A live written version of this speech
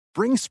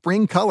Bring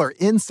spring color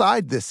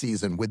inside this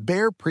season with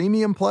Behr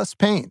Premium Plus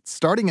paint,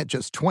 starting at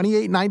just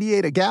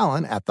 $28.98 a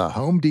gallon at the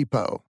Home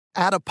Depot.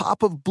 Add a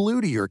pop of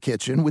blue to your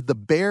kitchen with the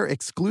Behr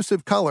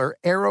exclusive color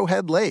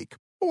Arrowhead Lake,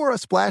 or a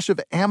splash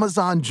of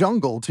Amazon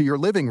Jungle to your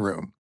living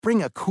room.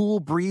 Bring a cool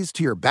breeze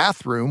to your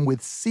bathroom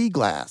with Sea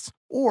Glass,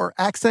 or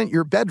accent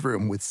your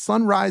bedroom with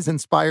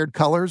sunrise-inspired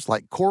colors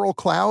like Coral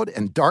Cloud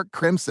and Dark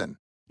Crimson.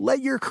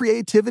 Let your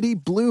creativity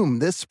bloom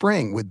this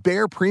spring with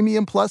Behr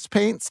Premium Plus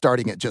paint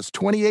starting at just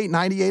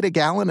 $28.98 a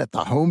gallon at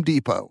the Home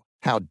Depot.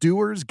 How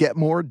doers get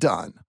more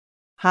done.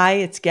 Hi,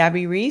 it's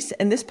Gabby Reese,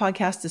 and this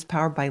podcast is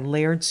powered by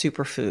Laird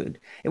Superfood.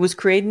 It was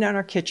created in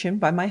our kitchen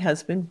by my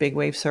husband, big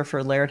wave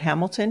surfer Laird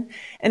Hamilton,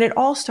 and it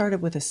all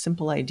started with a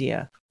simple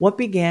idea. What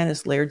began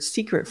as Laird's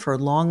secret for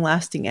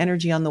long-lasting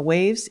energy on the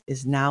waves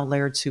is now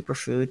Laird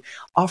Superfood,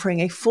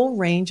 offering a full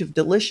range of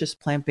delicious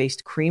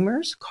plant-based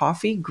creamers,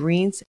 coffee,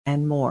 greens,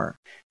 and more.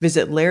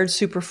 Visit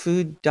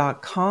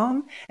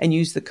lairdsuperfood.com and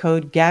use the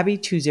code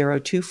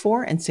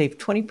GABBY2024 and save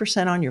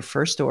 20% on your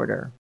first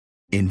order.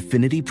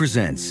 Infiniti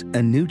presents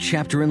a new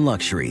chapter in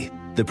luxury,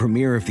 the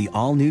premiere of the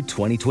all-new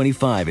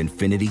 2025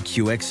 Infiniti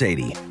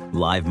QX80,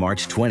 live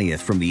March 20th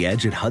from the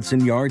Edge at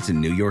Hudson Yards in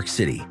New York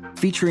City,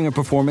 featuring a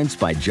performance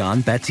by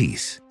John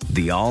Batiste.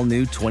 The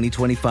all-new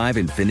 2025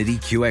 Infiniti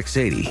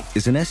QX80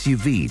 is an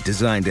SUV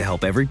designed to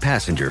help every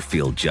passenger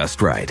feel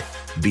just right.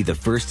 Be the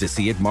first to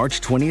see it March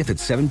 20th at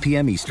 7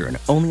 p.m. Eastern,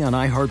 only on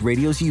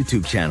iHeartRadio's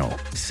YouTube channel.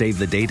 Save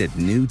the date at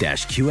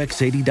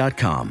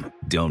new-QX80.com.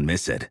 Don't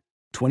miss it.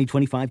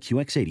 2025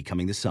 QX80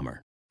 coming this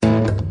summer.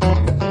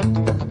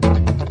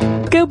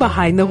 Go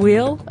behind the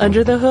wheel,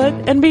 under the hood,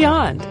 and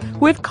beyond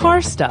with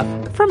Car Stuff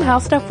from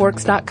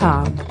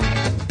HowStuffWorks.com.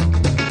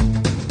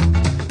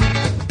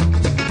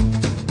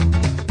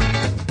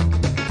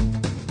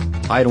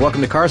 Hi, and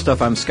welcome to Car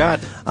Stuff. I'm Scott.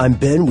 I'm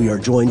Ben. We are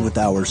joined with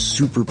our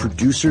super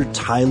producer,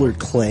 Tyler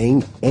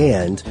Klang,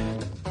 and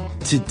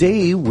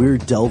today we're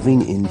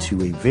delving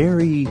into a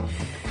very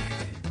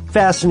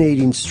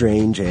fascinating,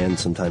 strange, and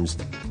sometimes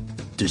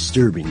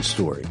disturbing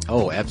story.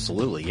 Oh,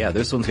 absolutely. Yeah,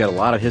 this one's got a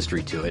lot of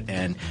history to it,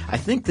 and I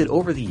think that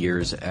over the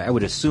years, I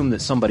would assume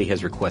that somebody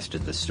has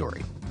requested this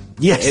story.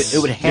 Yes. It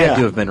would have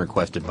to have been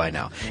requested by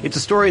now. It's a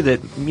story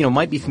that,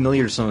 might be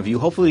familiar to some of you.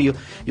 Hopefully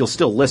you'll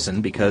still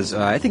listen because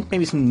I think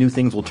maybe some new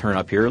things will turn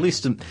up here, or at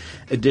least some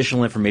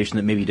additional information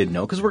that maybe you didn't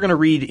know, because we're going to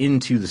read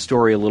into the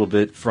story a little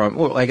bit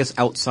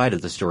outside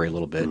of the story a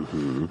little bit,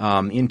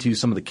 into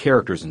some of the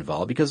characters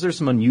involved, because there's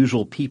some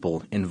unusual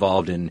people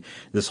involved in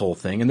this whole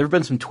thing. And there have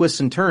been some twists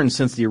and turns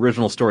since the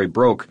original story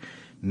broke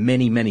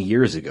many, many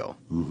years ago.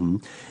 Mm-hmm.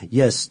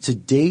 Yes,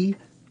 today,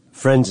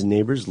 friends and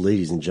neighbors,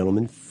 ladies and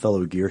gentlemen,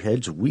 fellow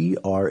gearheads, we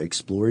are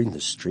exploring the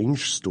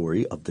strange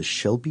story of the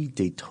Shelby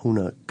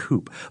Daytona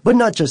Coupe. But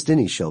not just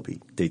any Shelby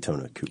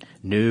Daytona Coupe.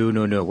 No.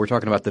 We're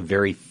talking about the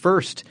very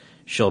first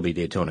Shelby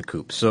Daytona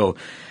Coupe. So,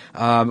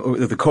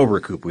 the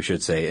Cobra Coupe, we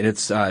should say. And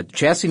it's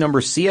chassis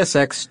number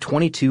CSX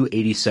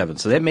 2287.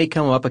 So that may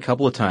come up a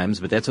couple of times,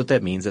 but that's what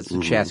that means. That's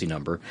the chassis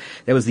number.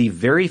 That was the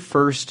very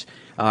first,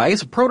 a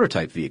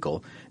prototype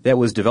vehicle that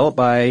was developed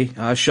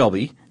by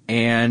Shelby.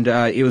 And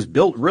it was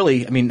built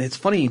really, it's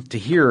funny to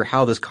hear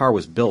how this car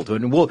was built.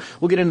 And we'll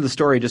get into the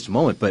story in just a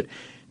moment, but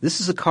this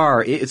is a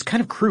car, it's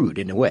kind of crude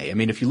in a way.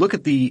 If you look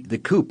at the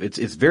coupe, it's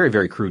very,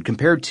 very crude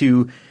compared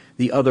to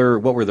the other,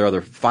 what were there,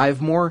 other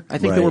 5 more, I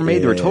think, that were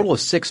made? There were a total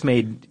of 6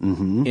 made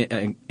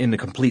in the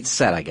complete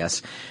set, I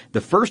guess.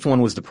 The first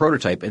one was the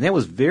prototype, and that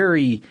was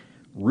very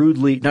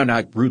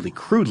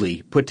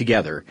crudely put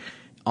together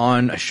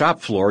on a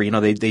shop floor.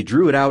 They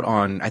drew it out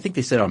on, I think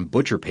they said on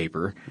butcher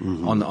paper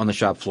on the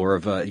shop floor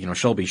of,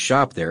 Shelby's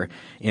shop there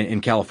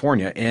in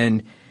California.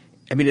 And,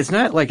 it's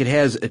not like it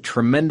has a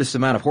tremendous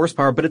amount of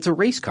horsepower, but it's a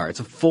race car. It's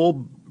a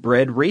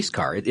full-bred race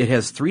car. It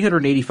has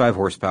 385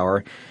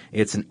 horsepower.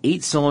 It's an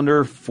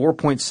 8-cylinder,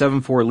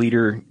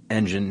 4.74-liter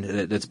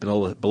engine that's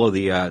below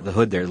the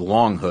hood there, the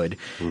long hood.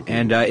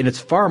 And it's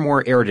far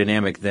more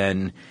aerodynamic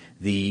than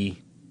the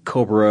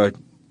Cobra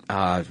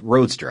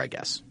Roadster, I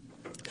guess.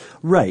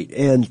 Right,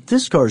 and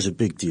this car is a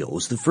big deal. It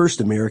was the first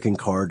American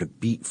car to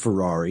beat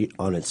Ferrari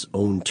on its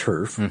own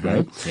turf,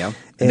 right? Yeah,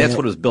 and that's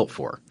what it was built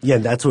for. Yeah,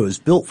 that's what it was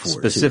built for.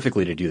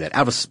 Specifically to do that,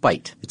 out of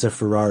spite. It's a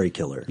Ferrari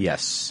killer.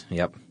 Yes,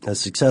 yep. A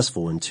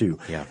successful one, too.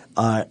 Yeah.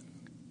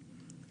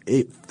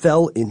 It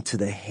fell into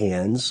the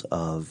hands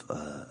of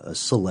a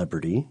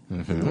celebrity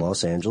in the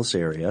Los Angeles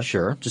area.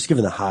 Sure. Just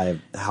given the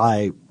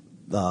high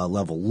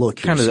level look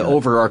here. Kind of the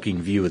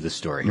overarching view of the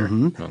story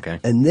here. Okay.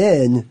 And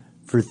then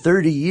for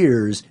 30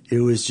 years,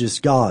 it was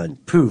just gone.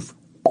 Poof.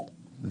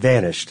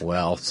 Vanished.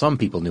 Well, some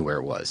people knew where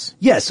it was.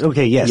 Yes.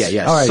 Okay. Yes.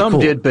 Yeah. All right, some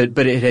cool. did,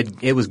 but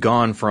it was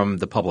gone from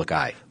the public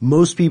eye.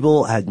 Most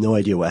people had no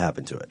idea what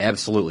happened to it.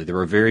 Absolutely. There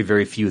were very,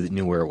 very few that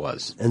knew where it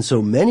was. And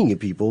so many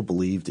people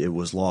believed it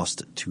was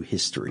lost to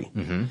history.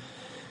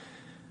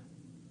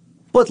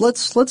 But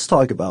let's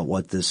talk about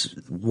what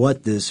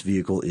this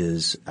vehicle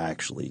is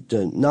actually.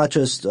 Not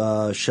just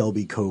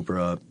Shelby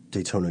Cobra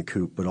Daytona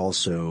Coupe, but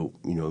also,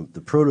 the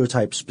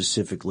prototype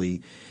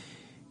specifically.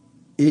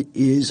 it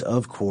is,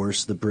 of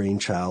course, the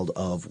brainchild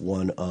of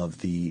one of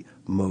the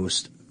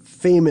most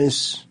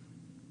famous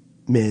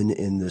men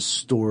in the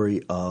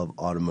story of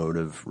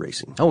automotive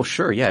racing. Oh,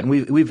 sure, yeah, and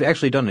we've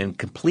actually done a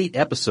complete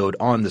episode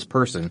on this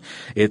person.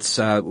 It's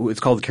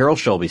called the Carroll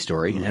Shelby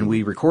Story, and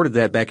we recorded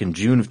that back in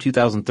June of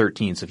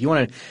 2013. So if you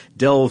want to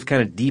delve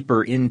kind of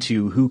deeper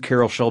into who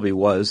Carroll Shelby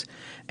was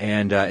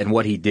and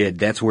what he did,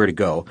 that's where to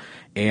go.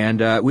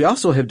 And we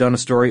also have done a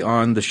story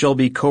on the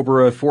Shelby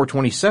Cobra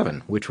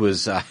 427, which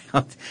was oh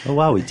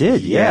wow, we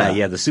did,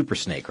 yeah, the Super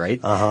Snake, right?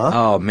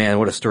 Oh man,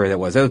 what a story that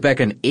was! That was back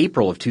in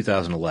April of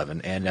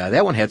 2011, and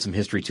that one had some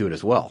history to it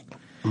as well.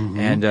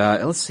 And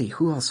let's see,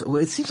 who else? Well,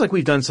 it seems like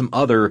we've done some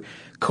other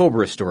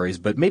Cobra stories,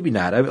 but maybe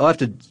not. I'll have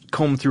to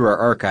comb through our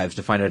archives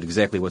to find out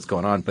exactly what's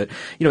going on. But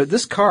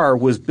this car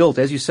was built,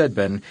 as you said,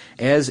 Ben,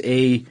 as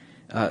a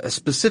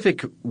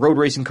specific road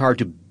racing car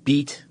to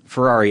beat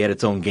Ferrari at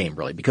its own game,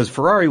 really, because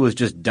Ferrari was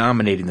just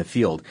dominating the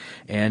field.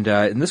 And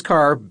in this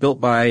car,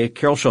 built by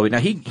Carroll Shelby, now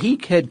he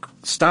had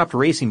stopped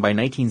racing by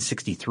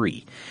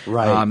 1963.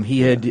 Right.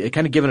 He had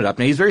kind of given it up.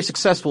 Now he's very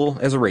successful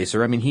as a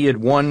racer. I mean, he had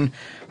won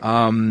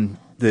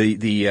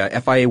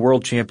the FIA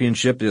World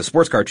Championship, the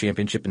Sports Car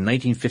Championship in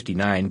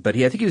 1959, but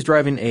I think he was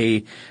driving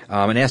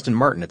an Aston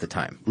Martin at the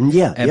time.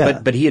 Yeah.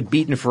 But he had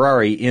beaten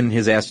Ferrari in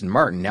his Aston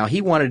Martin. Now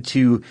he wanted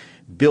to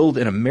build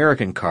an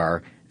American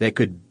car that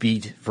could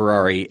beat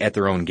Ferrari at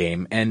their own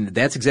game, and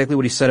that's exactly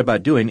what he set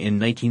about doing in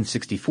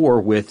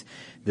 1964 with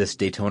this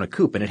Daytona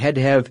Coupe. And it had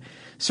to have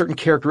certain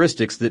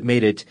characteristics that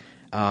made it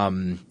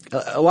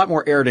a lot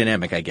more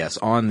aerodynamic, I guess,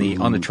 on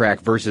the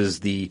track versus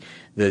the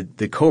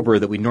Cobra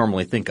that we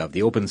normally think of,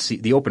 the open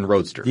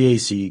roadster, the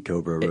AC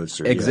Cobra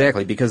roadster.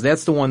 Exactly, because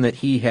that's the one that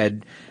he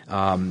had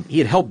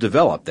helped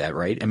develop that,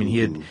 right? I mean, he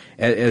had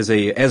as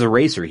a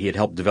racer, he had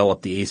helped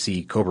develop the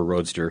AC Cobra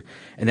roadster,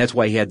 and that's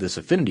why he had this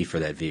affinity for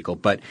that vehicle.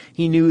 But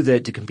he knew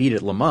that to compete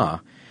at Le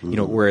Mans,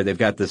 where they've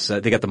got this,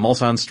 they got the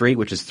Mulsanne Straight,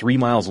 which is 3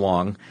 miles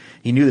long.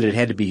 He knew that it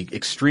had to be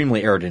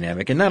extremely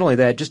aerodynamic, and not only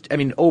that,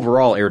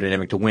 overall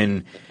aerodynamic to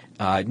win,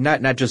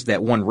 not just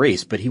that one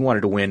race, but he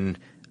wanted to win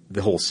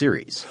the whole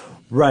series.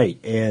 Right,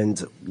 and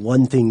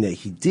one thing that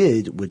he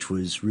did, which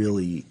was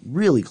really,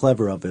 really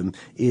clever of him,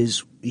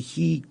 is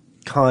he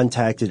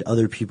contacted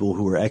other people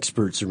who were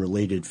experts in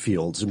related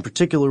fields. In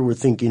particular, we're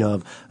thinking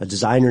of a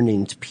designer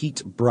named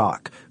Pete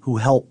Brock, who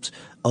helped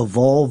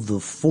evolve the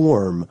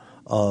form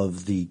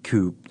of the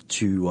coupe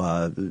to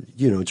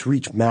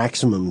reach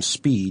maximum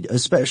speed,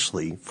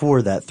 especially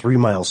for that 3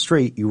 mile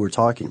straight you were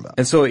talking about.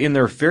 And so in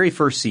their very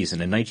first season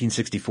in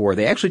 1964,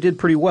 they actually did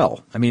pretty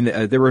well. I mean,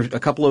 there were a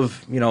couple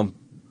of,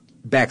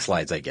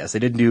 backslides, I guess. They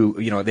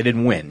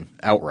didn't win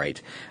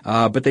outright.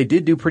 But they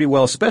did do pretty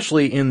well,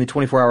 especially in the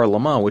 24-hour Le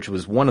Mans, which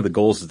was one of the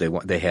goals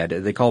that they had.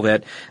 They call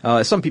that,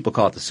 some people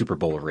call it the Super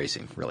Bowl of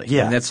racing, really.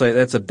 Yeah. And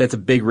that's a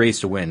big race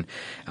to win.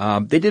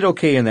 They did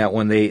okay in that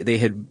one. They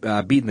had,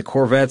 beaten the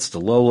Corvettes, the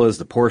Lolas,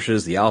 the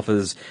Porsches, the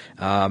Alphas,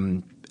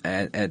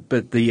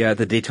 but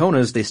the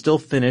Daytonas, they still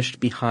finished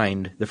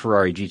behind the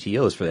Ferrari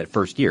GTOs for that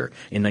first year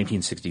in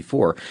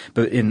 1964.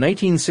 But in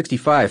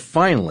 1965,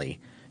 finally,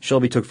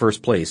 Shelby took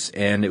first place,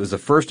 and it was the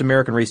first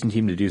American racing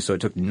team to do so.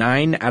 It took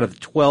 9 out of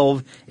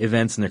 12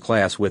 events in their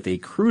class with a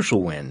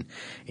crucial win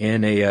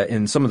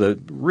in some of the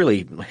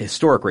really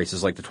historic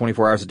races like the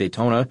 24 Hours of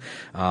Daytona,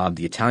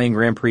 the Italian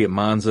Grand Prix at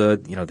Monza,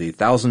 the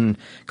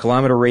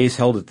 1,000-kilometer race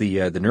held at the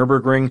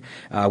Nürburgring,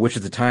 which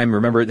at the time,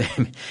 remember,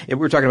 we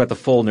were talking about the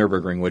full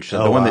Nürburgring, which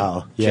the one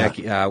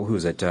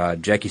that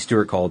Jackie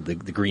Stewart called the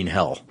Green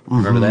Hell.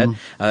 Remember that?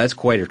 That's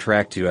quite a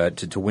track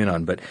to win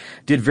on, but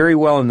did very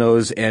well in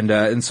those,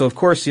 and so of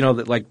course,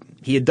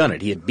 he had done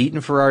it. He had beaten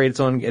Ferrari at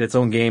its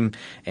own game,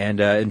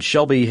 and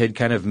Shelby had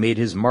kind of made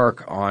his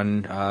mark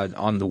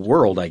on the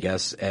world, I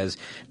guess, as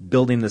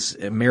building this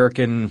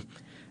American.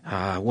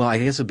 I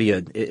guess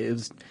it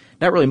was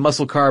not really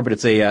muscle car, but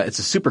it's a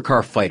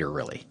supercar fighter,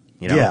 really.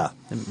 Yeah,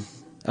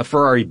 a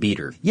Ferrari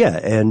beater. Yeah,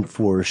 and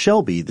for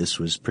Shelby, this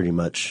was pretty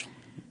much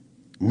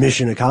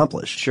mission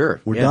accomplished. Sure.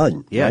 We're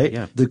done. Yeah, right?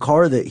 yeah. The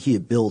car that he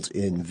had built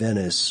in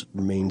Venice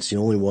remains the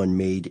only one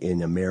made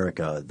in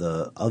America.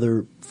 The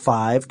other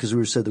 5, because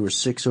we said there were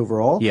 6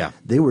 overall,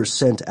 they were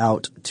sent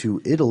out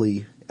to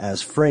Italy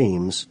as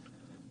frames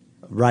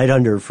right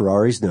under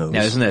Ferrari's nose.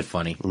 Now, isn't that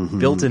funny?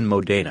 Built in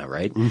Modena,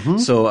 right?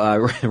 So,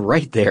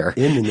 right there.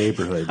 In the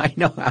neighborhood. I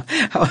know.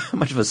 How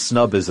much of a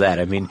snub is that?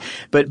 I mean,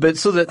 but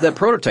so that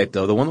prototype,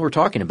 though, the one that we're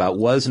talking about,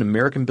 was an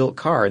American-built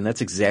car, and that's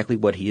exactly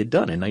what he had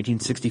done. In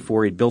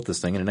 1964, he built this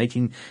thing, and in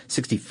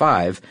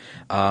 1965,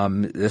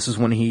 this is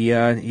when he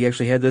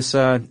actually had this,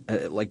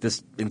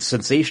 this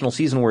sensational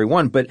season where he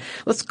won. But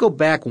let's go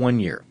back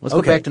 1 year. Let's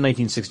go back to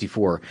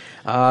 1964.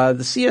 The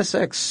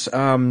CSX,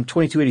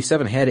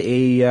 2287 had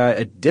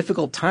a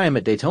difficult time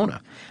at Daytona.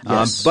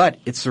 Yes. But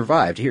it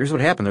survived. Here's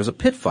what happened. There was a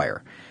pit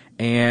fire.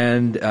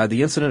 And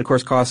the incident, of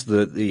course, cost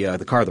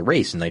the car the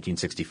race in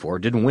 1964.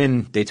 Didn't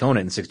win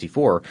Daytona in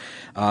 64.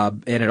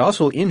 And it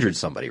also injured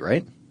somebody,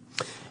 right?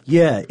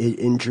 Yeah, it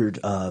injured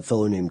a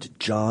fellow named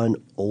John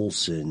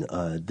Olson.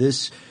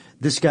 This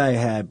This guy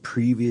had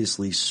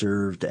previously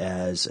served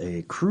as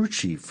a crew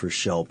chief for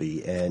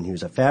Shelby, and he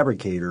was a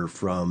fabricator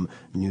from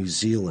New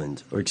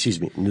Zealand.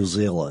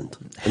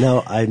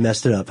 No, I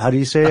messed it up. How do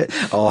you say it?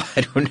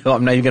 I don't know.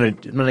 I'm not going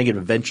to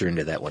venture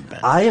into that one, Ben.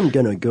 I am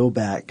going to go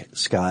back,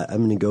 Scott. I'm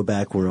going to go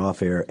back when we're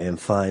off air and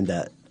find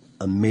that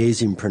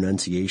amazing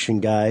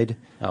pronunciation guide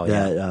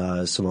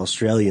that some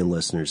Australian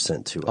listeners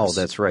sent to us. Oh,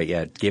 that's right.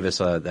 Yeah, it gave us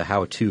the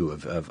how-to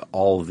of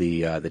all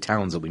the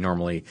towns that we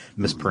normally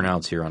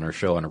mispronounce here on our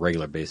show on a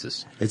regular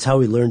basis. It's how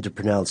we learned to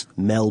pronounce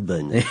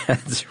Melbourne. Yeah,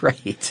 that's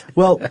right.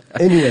 Well,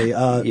 anyway,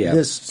 Yeah.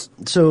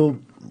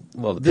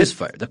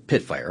 The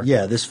pit fire.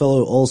 Yeah, this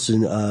fellow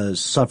Olson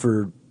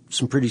suffered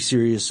some pretty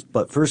serious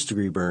but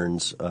first-degree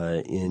burns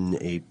in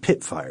a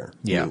pit fire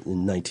in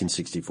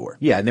 1964.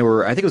 Yeah, and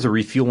I think it was a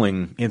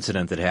refueling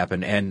incident that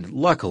happened, and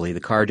luckily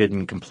the car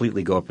didn't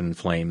completely go up in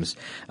flames.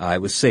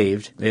 It was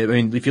saved. I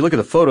mean, if you look at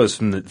the photos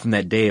from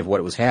that day of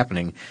what was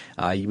happening,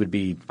 you would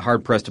be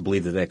hard-pressed to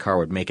believe that car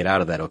would make it out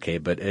of that okay,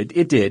 but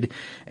it did.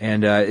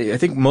 And I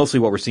think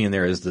mostly what we're seeing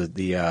there is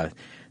the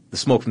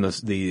smoke from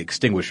the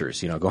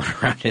extinguishers, going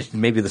around it.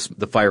 Maybe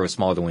the fire was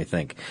smaller than we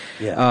think.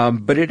 Yeah.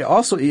 But it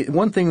also,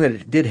 one thing that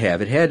it did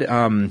have, it had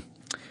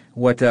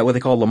what they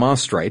call Le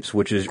Mans stripes,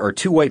 which are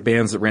two white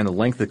bands that ran the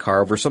length of the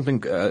car over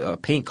something, a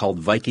paint called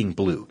Viking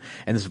Blue.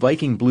 And this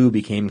Viking Blue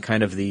became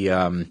kind of the,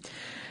 I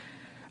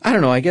don't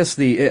know, I guess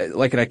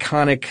like an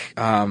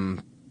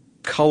iconic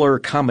color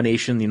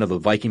combination, the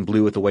Viking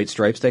Blue with the white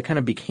stripes. That kind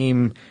of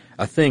became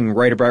a thing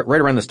right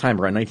around this time,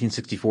 around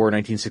 1964,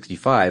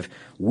 1965,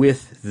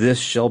 with this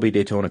Shelby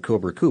Daytona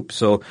Cobra Coupe.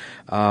 So,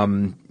 I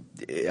don't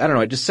know,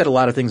 it just set a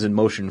lot of things in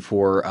motion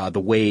for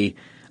the way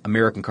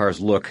American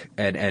cars look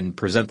and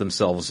present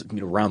themselves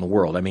around the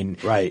world. I mean,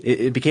 right.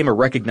 It became a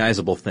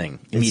recognizable thing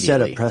immediately. It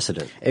set a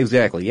precedent.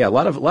 Exactly. Yeah, a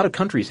lot of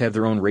countries have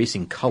their own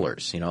racing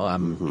colors.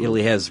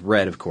 Italy has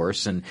red, of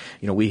course, and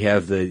we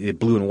have the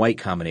blue and white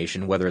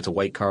combination, whether it's a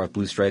white car with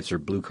blue stripes or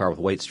blue car with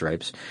white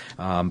stripes.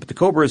 But the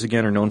Cobras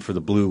again are known for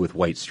the blue with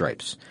white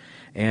stripes.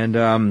 And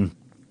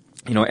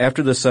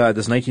after this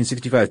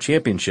 1965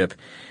 championship,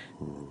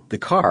 the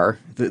car,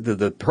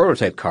 the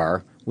prototype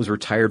car, was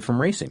retired from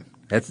racing.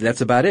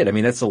 That's about it. I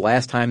mean, that's the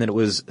last time that it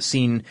was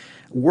seen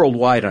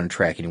worldwide on a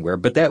track anywhere.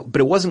 But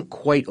it wasn't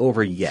quite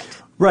over yet.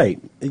 Right,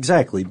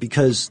 exactly.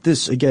 Because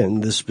this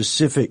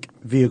specific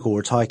vehicle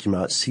we're talking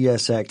about,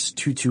 CSX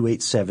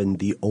 2287,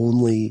 the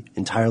only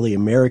entirely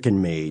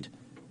American-made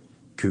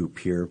coupe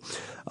here,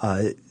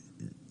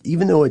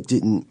 even though it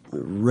didn't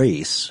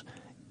race,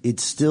 it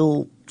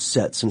still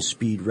set some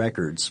speed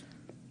records.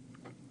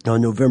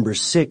 On November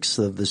 6th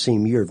of the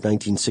same year of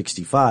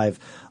 1965,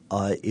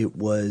 it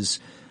was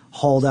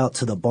hauled out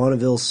to the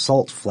Bonneville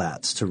Salt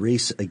Flats to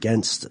race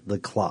against the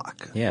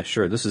clock. Yeah,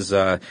 sure. This is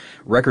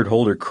record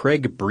holder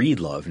Craig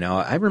Breedlove. Now,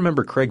 I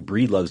remember Craig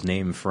Breedlove's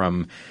name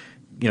from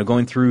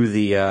going through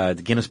the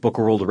Guinness Book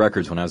of World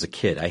Records when I was a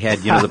kid. I had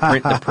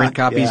the print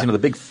copies, Yeah. The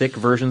big thick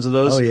versions of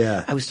those. Oh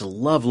yeah. I used to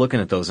love looking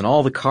at those and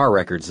all the car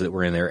records that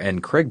were in there.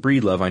 And Craig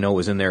Breedlove, I know,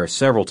 was in there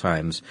several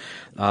times.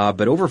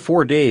 But over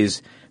 4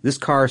 days, this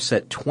car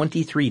set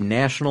 23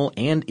 national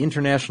and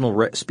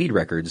international speed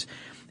records.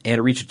 And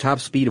it reached a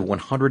top speed of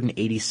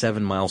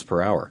 187 miles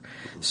per hour.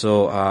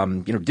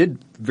 So,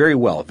 did very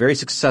well, very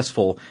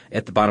successful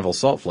at the Bonneville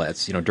Salt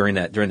Flats, during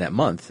that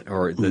month,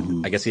 or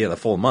I guess the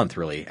full month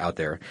really out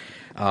there.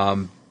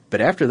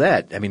 But after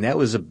that, I mean, that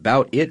was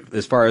about it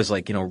as far as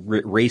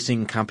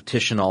racing,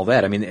 competition, all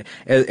that. I mean,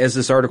 as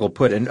this article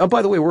put, and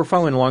by the way, we're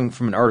following along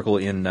from an article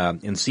in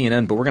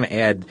CNN, but we're going to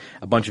add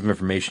a bunch of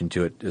information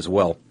to it as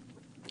well.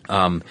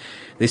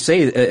 They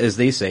say,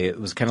 it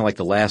was kind of like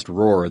the last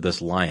roar of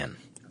this lion.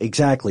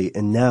 Exactly.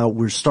 And now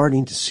we're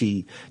starting to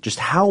see just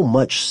how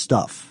much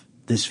stuff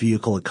this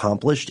vehicle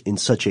accomplished in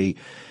such a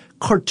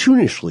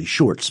cartoonishly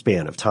short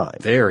span of time.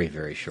 Very,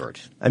 very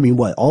short. I mean,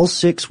 all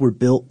 6 were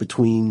built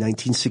between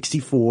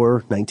 1964,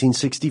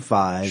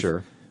 1965.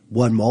 Sure.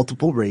 Won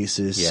multiple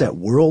races, set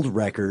world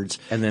records.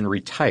 And then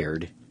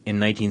retired in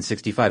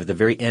 1965, at the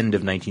very end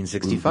of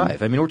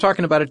 1965. I mean, we're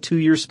talking about a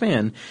 2-year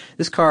span.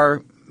 This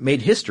car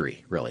made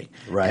history, really.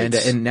 Right.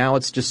 And now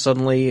it's just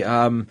suddenly,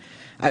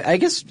 I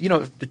guess,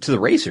 to the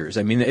racers,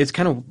 I mean, it's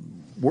kind of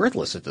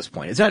worthless at this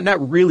point. It's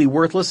not really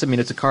worthless. I mean,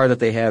 it's a car that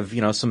they have,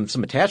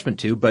 some attachment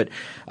to, but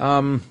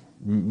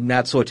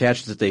not so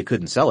attached that they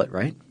couldn't sell it,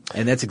 right?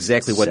 And that's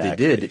exactly what they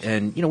did.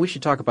 And, we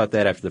should talk about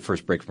that after the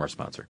first break from our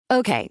sponsor.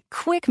 Okay,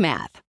 quick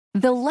math.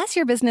 The less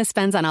your business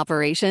spends on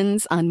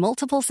operations, on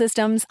multiple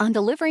systems, on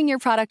delivering your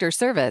product or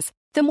service,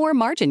 the more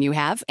margin you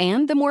have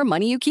and the more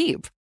money you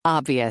keep.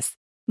 Obvious.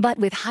 But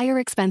with higher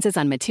expenses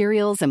on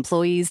materials,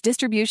 employees,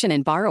 distribution,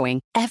 and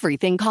borrowing,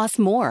 everything costs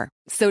more.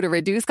 So to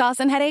reduce costs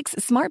and headaches,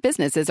 smart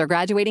businesses are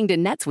graduating to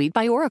NetSuite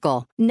by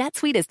Oracle.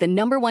 NetSuite is the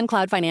 #1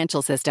 cloud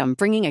financial system,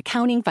 bringing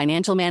accounting,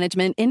 financial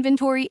management,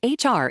 inventory,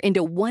 HR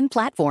into one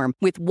platform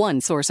with one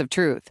source of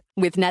truth.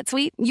 With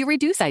NetSuite, you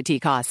reduce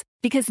IT costs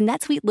because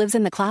NetSuite lives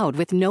in the cloud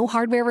with no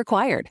hardware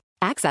required,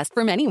 accessed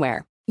from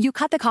anywhere. You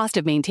cut the cost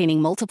of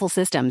maintaining multiple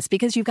systems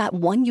because you've got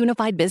one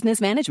unified business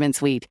management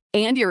suite.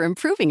 And you're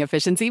improving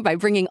efficiency by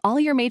bringing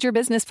all your major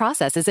business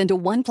processes into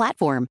one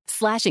platform,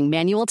 slashing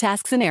manual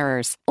tasks and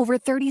errors. Over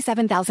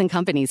 37,000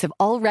 companies have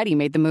already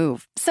made the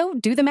move. So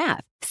do the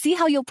math. See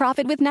how you'll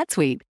profit with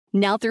NetSuite.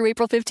 Now through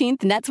April 15th,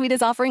 NetSuite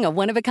is offering a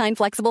one-of-a-kind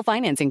flexible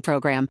financing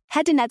program.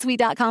 Head to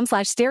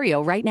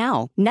netsuite.com/stereo right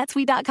now.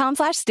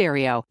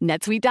 netsuite.com/stereo.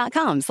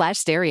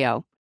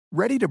 netsuite.com/stereo.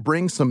 Ready to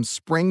bring some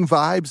spring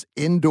vibes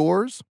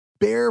indoors?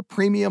 Behr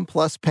Premium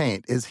Plus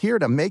paint is here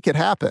to make it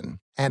happen.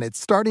 And it's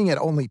starting at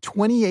only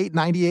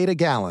 $28.98 a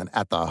gallon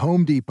at the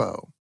Home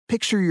Depot.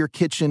 Picture your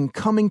kitchen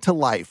coming to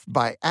life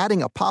by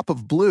adding a pop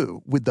of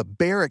blue with the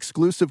Behr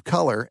exclusive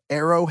color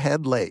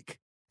Arrowhead Lake.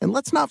 And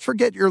let's not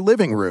forget your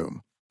living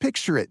room.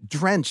 Picture it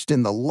drenched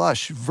in the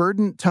lush,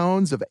 verdant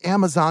tones of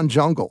Amazon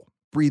jungle,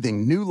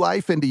 breathing new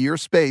life into your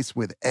space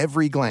with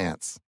every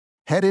glance.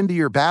 Head into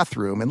your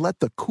bathroom and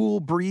let the cool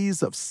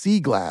breeze of sea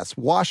glass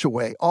wash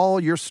away all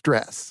your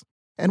stress.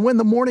 And when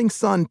the morning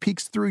sun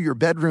peeks through your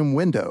bedroom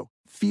window,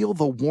 feel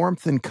the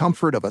warmth and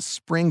comfort of a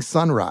spring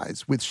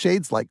sunrise with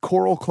shades like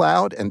coral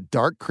cloud and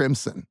dark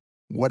crimson.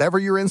 Whatever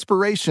your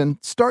inspiration,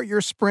 start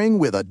your spring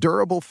with a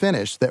durable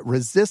finish that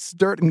resists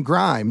dirt and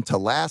grime to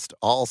last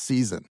all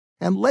season.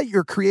 And let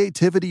your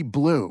creativity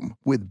bloom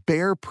with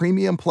Behr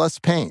Premium Plus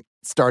paint,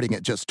 starting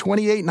at just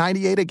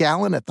 $28.98 a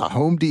gallon at the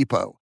Home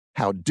Depot.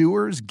 How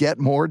doers get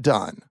more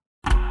done.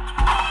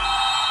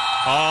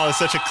 Oh, it's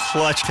such a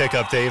clutch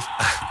pickup, Dave.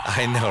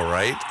 I know,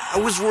 right? I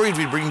was worried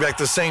we'd bring back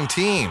the same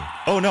team.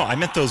 Oh, no, I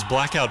meant those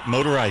blackout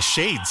motorized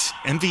shades.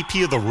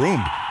 MVP of the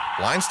room.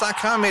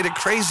 Blinds.com made it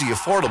crazy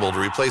affordable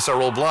to replace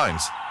our old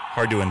blinds.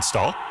 Hard to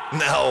install?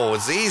 No,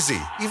 it's easy.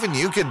 Even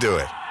you could do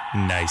it.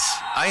 Nice.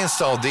 I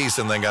installed these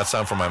and then got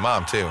some for my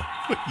mom, too.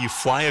 What, you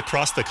fly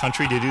across the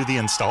country to do the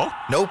install?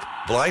 Nope.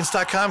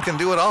 Blinds.com can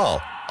do it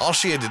all. All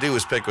she had to do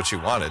was pick what she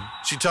wanted.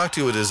 She talked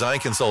to a design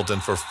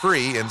consultant for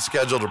free and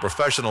scheduled a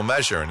professional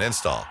measure and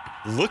install.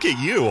 Look at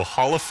you, a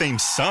Hall of Fame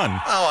son.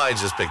 Oh, I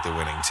just picked the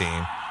winning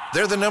team.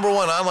 They're the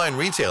 #1 online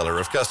retailer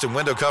of custom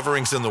window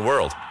coverings in the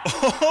world.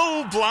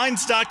 Oh,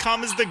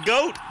 Blinds.com is the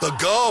GOAT. The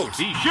GOAT!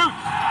 He shoots.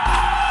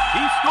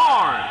 He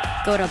scores.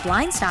 Go to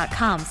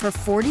Blinds.com for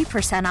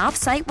 40% off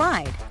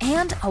site-wide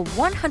and a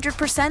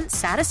 100%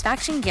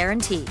 satisfaction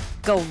guarantee.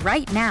 Go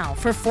right now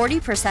for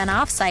 40%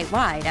 off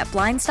site-wide at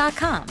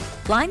Blinds.com.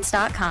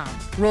 Blinds.com.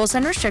 Rules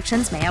and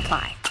restrictions may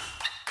apply.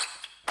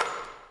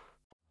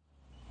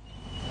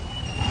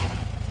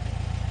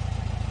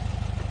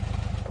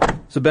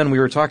 So, Ben, we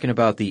were talking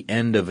about the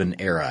end of an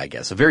era, I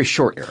guess, a very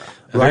short era,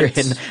 Right.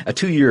 a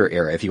 2-year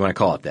era, if you want to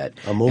call it that.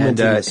 A moment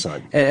in the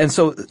sun. And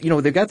so,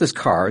 they've got this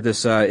car.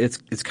 This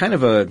it's kind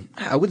of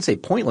I wouldn't say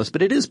pointless,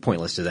 but it is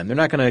pointless to them. They're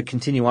not going to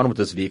continue on with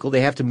this vehicle.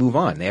 They have to move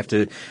on. They have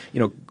to,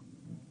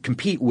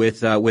 compete with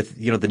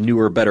the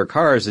newer, better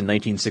cars in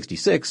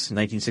 1966,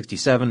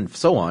 1967,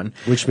 so on.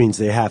 Which means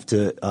they have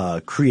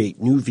to create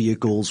new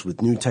vehicles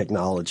with new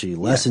technology,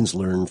 lessons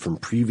learned from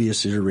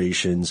previous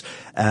iterations.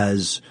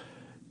 As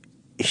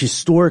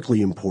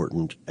historically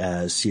important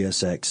as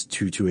CSX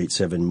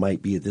 2287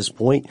 might be at this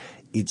point,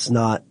 it's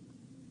not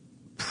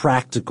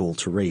practical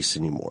to race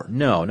anymore.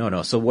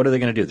 No. So what are they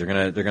going to do?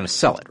 They're going to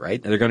sell it,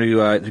 right? They're going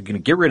to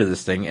get rid of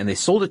this thing, and they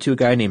sold it to a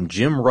guy named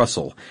Jim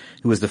Russell,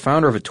 who was the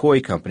founder of a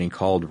toy company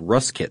called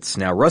Ruskits.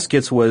 Now,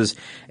 Ruskits was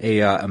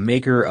a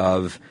maker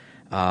of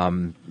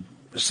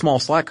small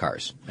slot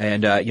cars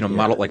and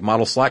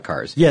model slot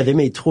cars. Yeah, they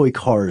made toy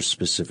cars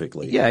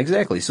specifically. Yeah,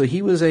 exactly. So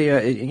he was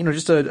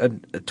just a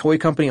toy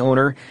company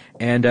owner,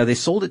 and they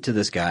sold it to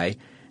this guy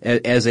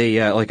as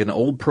an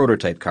old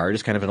prototype car,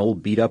 just kind of an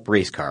old beat up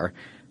race car,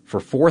 for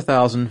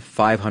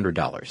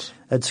 $4,500.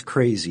 That's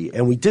crazy.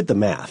 And we did the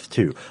math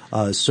too.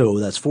 So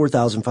that's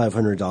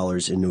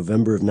 $4,500 in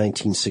November of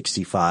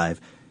 1965.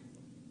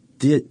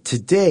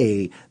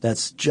 Today,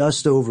 that's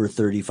just over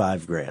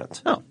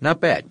 $35,000. Oh, not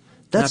bad.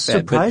 That's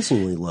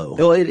surprisingly low.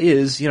 Well, it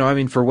is,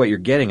 for what you're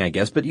getting, I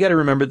guess. But you got to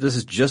remember this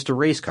is just a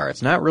race car.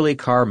 It's not really a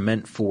car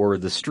meant for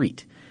the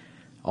street,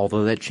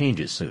 although that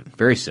changes soon,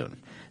 very soon.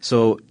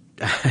 So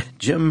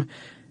Jim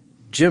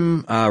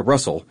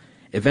Russell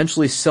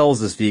eventually sells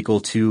this vehicle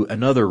to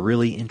another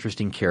really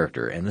interesting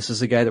character, and this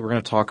is a guy that we're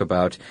going to talk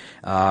about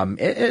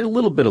a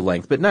little bit of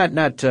length, but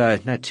not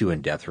too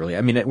in depth, really. I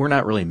mean, we're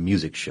not really a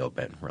music show,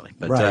 Ben, really,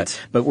 but right.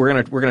 But we're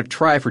gonna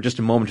try for just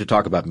a moment to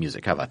talk about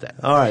music. How about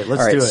that? All right,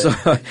 let's do it.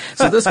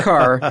 So this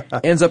car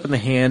ends up in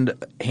the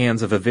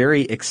hands of a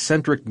very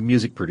eccentric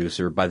music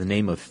producer by the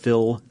name of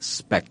Phil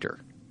Spector.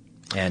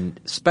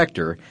 And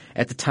Spector,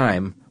 at the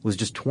time, was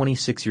just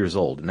 26 years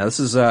old. Now,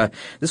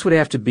 this would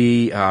have to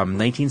be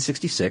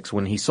 1966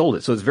 when he sold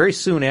it. So it's very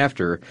soon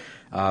after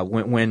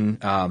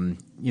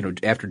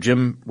after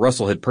Jim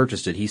Russell had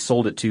purchased it, he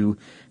sold it to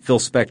Phil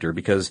Spector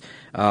because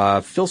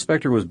Phil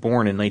Spector was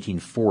born in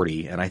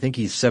 1940, and I think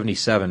he's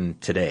 77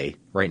 today,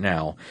 right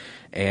now.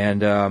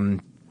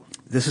 And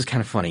this is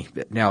kind of funny.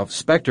 Now,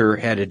 Spector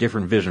had a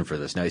different vision for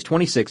this. Now, he's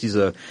 26. He's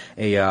a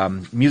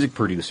music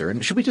producer.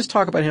 And should we just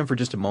talk about him for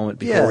just a moment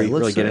before we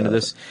really get into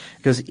this?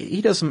 Because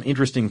he does some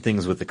interesting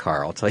things with the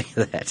car, I'll tell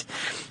you that.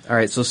 All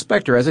right, so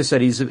Spector, as I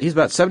said, he's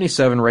about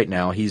 77 right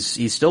now.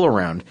 He's still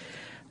around.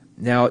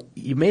 Now,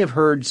 you may have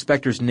heard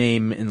Spector's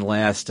name in the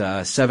last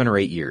 7 or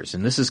 8 years.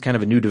 And this is kind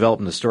of a new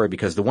development in the story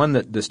because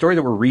the story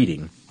that we're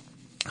reading,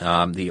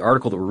 the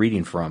article that we're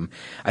reading from,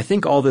 I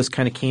think all this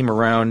kind of came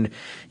around,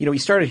 we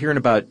started hearing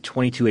about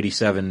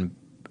 2287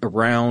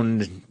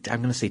 around,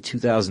 I'm going to say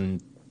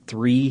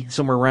 2003,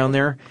 somewhere around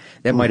there.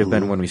 That might have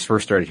been when we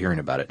first started hearing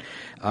about it.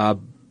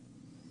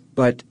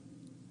 But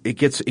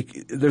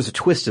there's a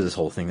twist to this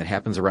whole thing that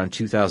happens around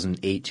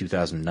 2008,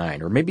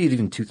 2009, or maybe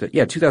even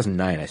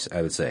 2009,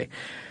 I would say.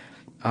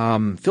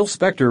 Phil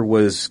Spector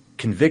was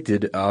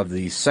convicted of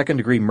the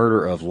second-degree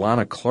murder of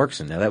Lana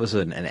Clarkson. Now, that was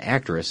an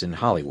actress in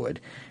Hollywood.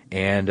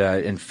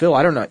 And Phil,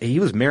 I don't know, he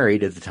was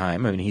married at the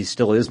time. I mean, he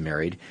still is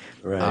married.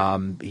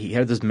 Right. He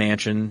had this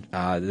mansion.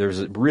 There's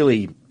a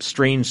really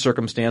strange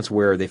circumstance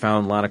where they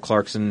found Lana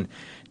Clarkson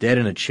dead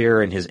in a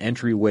chair in his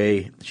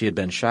entryway. She had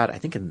been shot, I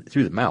think,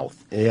 through the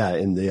mouth. Yeah,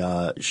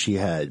 and she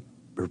had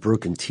her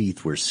broken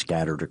teeth were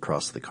scattered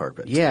across the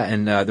carpet. Yeah,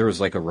 and there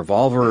was like a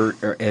revolver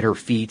at her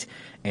feet.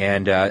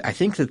 And I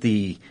think that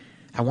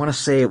I want to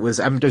say it was,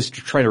 I'm just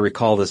trying to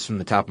recall this from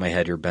the top of my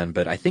head here, Ben,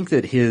 but I think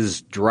that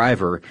his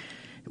driver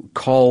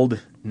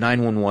called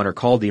 911 or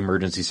called the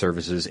emergency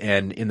services,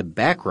 and in the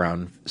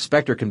background,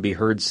 Spector can be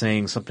heard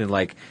saying something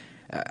like,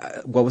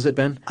 what was it,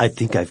 Ben? I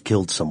think I've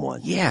killed someone.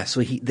 Yeah,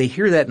 so they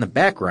hear that in the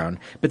background,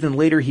 but then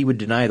later he would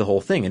deny the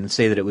whole thing and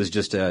say that it was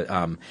just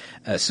a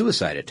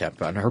suicide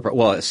attempt on her part.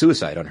 Well, a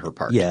suicide on her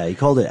part. Yeah, he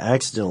called it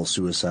accidental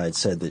suicide,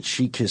 said that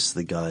she kissed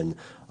the gun.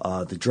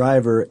 The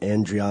driver,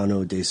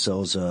 Adriano De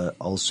Souza,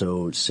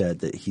 also said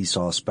that he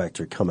saw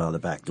Spector come out of the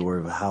back door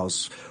of a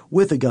house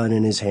with a gun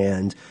in his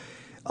hand.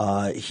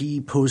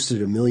 He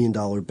posted $1 million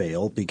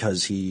bail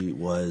because he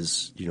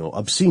was,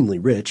 obscenely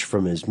rich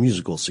from his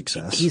musical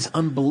success. He's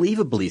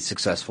unbelievably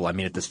successful,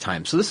 at this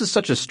time. So this is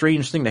such a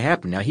strange thing to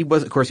happen. Now, he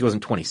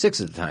wasn't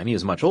 26 at the time. He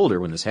was much older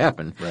when this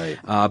happened. Right.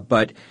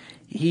 But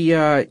he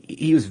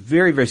was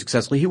very, very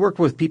successful. He worked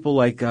with people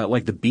like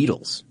the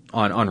Beatles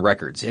on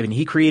records.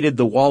 He created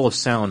the wall of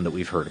sound that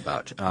we've heard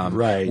about.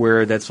 Right.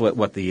 Where that's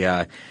what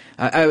the,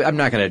 I'm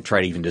not going to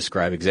try to even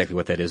describe exactly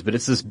what that is, but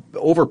it's this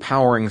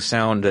overpowering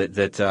sound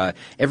that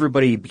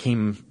everybody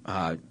became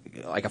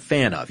like a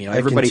fan of.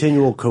 Everybody,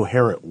 continual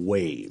coherent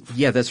wave.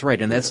 Yeah, that's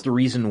right, and that's the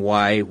reason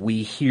why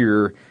we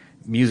hear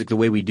music the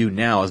way we do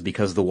now is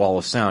because of the wall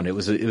of sound. It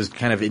was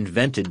kind of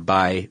invented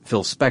by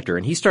Phil Spector,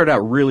 and he started out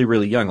really,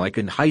 really young, like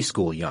in high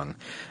school young,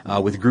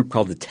 with a group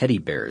called the Teddy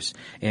Bears,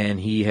 and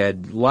he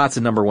had lots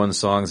of number one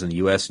songs in the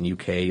U.S. and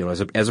U.K.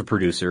 As a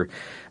producer,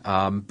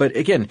 but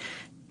again,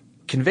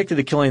 convicted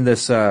of killing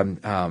this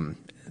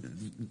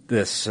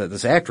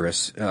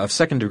actress of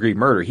second-degree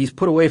murder. He's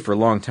put away for a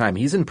long time.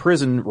 He's in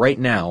prison right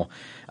now.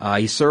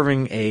 He's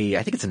serving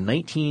I think it's a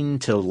 19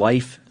 to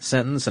life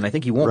sentence, and I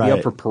think he won't be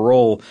up for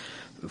parole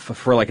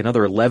for like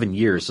another 11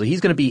 years. So he's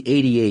going to be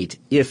 88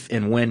 if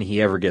and when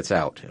he ever gets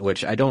out,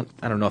 which I don't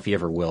know if he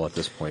ever will at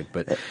this point.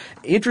 But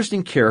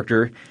interesting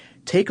character.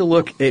 Take a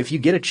look, if you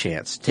get a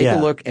chance, take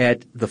a look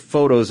at the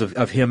photos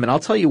of him, and I'll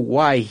tell you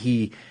why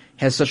he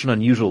has such an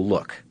unusual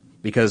look.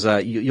 Because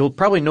you'll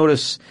probably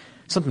notice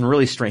something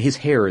really strange. His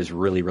hair is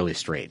really, really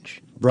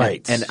strange.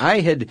 Right. And I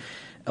had,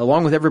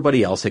 along with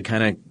everybody else, had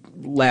kind of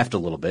laughed a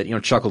little bit,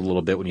 chuckled a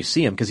little bit when you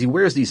see him, because he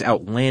wears these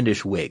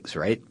outlandish wigs,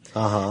 right?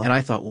 Uh-huh. And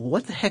I thought, well,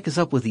 what the heck is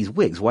up with these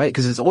wigs? Why?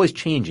 Because it's always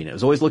changing. It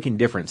was always looking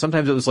different.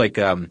 Sometimes it was like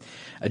a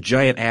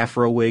giant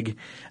afro wig.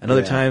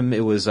 Another time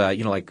it was,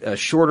 like a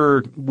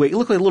shorter wig. It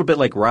looked like a little bit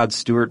like Rod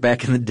Stewart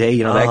back in the day,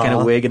 that kind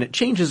of wig. And it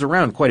changes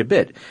around quite a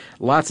bit.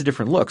 Lots of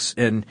different looks.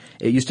 And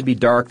it used to be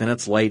dark, then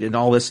it's light, and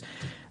all this.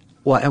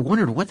 Well, I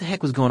wondered what the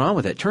heck was going on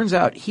with it. Turns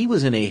out he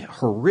was in a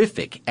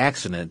horrific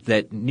accident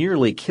that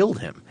nearly killed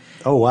him.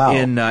 Oh, wow.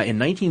 In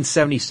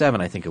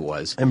 1977, I think it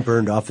was. And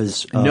burned off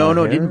his No,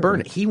 it didn't burn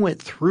it. He went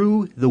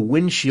through the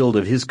windshield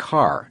of his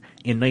car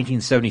in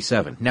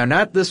 1977. Now,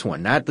 not this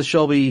one, not the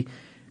Shelby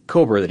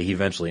Cobra that he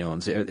eventually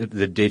owns,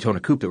 the Daytona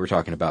Coupe that we're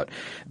talking about.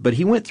 But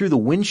he went through the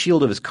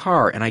windshield of his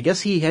car, and I guess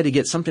he had to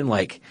get something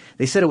like,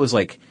 they said it was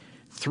like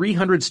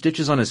 300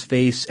 stitches on his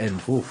face and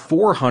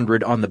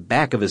 400 on the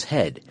back of his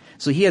head.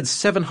 So he had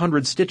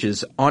 700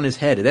 stitches on his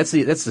head. That's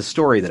the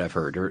story that I've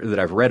heard or that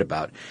I've read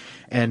about.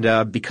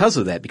 And because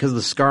of that, because of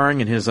the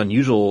scarring and his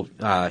unusual,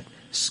 the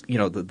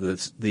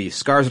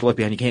scars that are left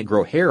behind, you can't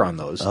grow hair on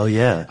those. Oh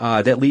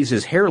yeah. That leaves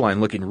his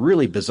hairline looking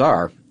really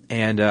bizarre.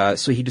 And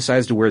so he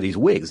decides to wear these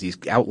wigs, these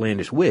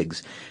outlandish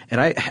wigs. And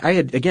I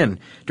had, again,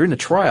 during the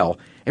trial,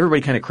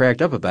 everybody kind of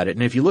cracked up about it.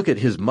 And if you look at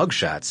his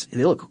mugshots,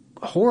 they look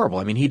horrible.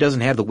 He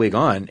doesn't have the wig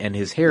on, and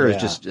his hair is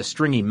just a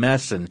stringy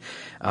mess, and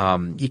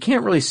you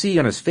can't really see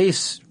on his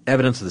face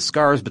evidence of the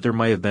scars, but there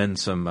might have been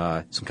some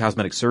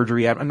cosmetic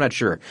surgery. I'm not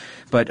sure.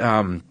 But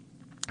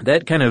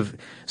that kind of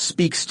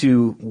speaks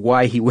to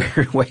why he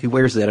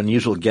wears that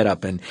unusual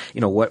getup and,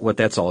 what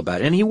that's all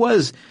about. And he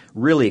was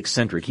really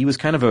eccentric. He was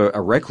kind of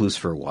a recluse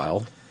for a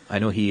while. I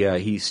know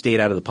he stayed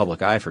out of the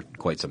public eye for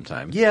quite some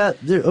time. Yeah,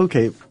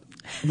 okay.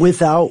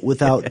 Without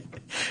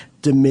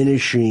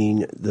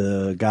diminishing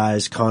the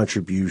guy's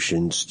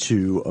contributions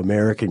to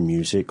American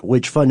music,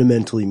 which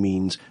fundamentally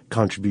means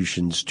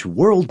contributions to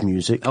world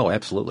music. Oh,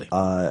 absolutely.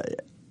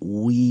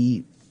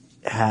 We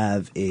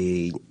have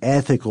an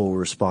ethical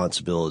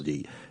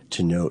responsibility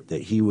to note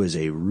that he was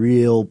a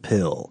real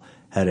pill,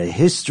 had a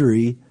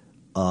history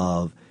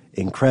of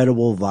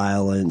incredible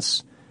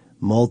violence,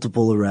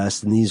 multiple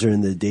arrests, and these are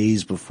in the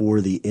days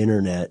before the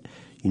internet,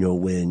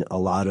 when a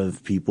lot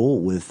of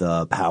people with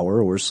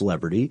power or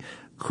celebrity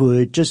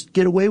could just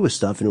get away with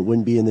stuff and it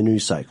wouldn't be in the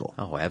news cycle.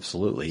 Oh,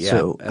 absolutely. Yeah.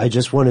 So I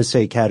just want to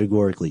say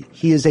categorically,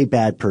 he is a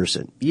bad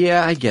person.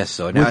 Yeah, I guess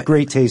so. Now, with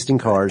great taste in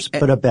cars,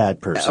 but a bad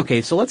person.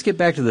 Okay, so let's get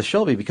back to the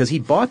Shelby because he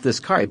bought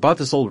this car. He bought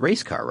this old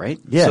race car, right?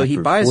 Yeah, so he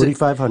for buys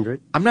 $4,500.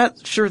 I'm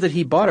not sure that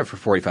he bought it for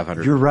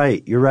 $4,500.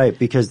 You're right,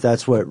 because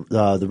that's what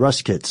the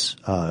Rust Kits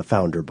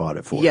founder bought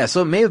it for. Yeah,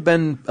 so it may have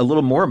been a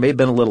little more, it may have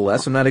been a little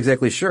less. I'm not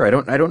exactly sure.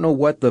 I don't know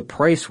what the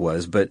price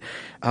was, but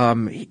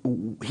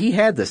he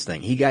had this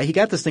thing. He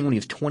got this thing when he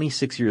was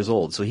 26 years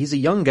old. So he's a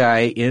young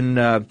guy in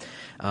I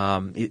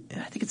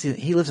think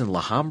he lives in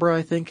La Habra,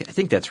 I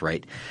think that's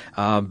right.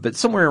 But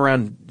somewhere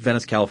around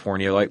Venice,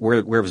 California, like where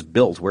it was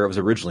built, where it was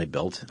originally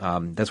built.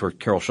 That's where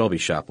Carroll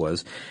Shelby's shop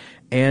was.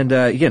 And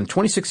again,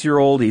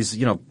 26-year-old, he's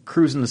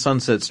cruising the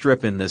Sunset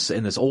Strip in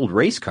this old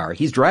race car.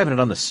 He's driving it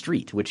on the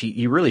street, which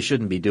he really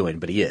shouldn't be doing,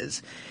 but he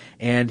is.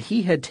 And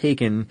he had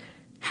taken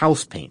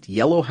house paint,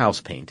 yellow house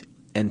paint,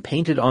 and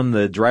painted on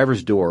the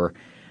driver's door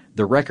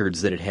the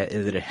records that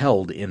it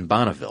held in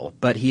Bonneville,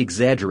 but he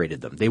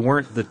exaggerated them. They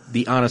weren't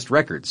the honest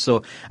records.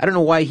 So I don't know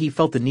why he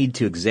felt the need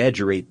to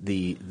exaggerate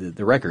the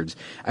records.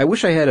 I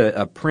wish I had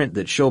a print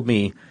that showed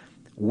me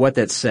what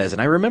that says. And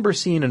I remember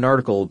seeing an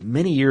article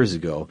many years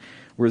ago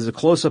where there's a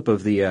close-up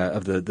of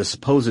the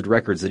supposed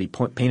records that he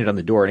painted on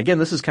the door. And again,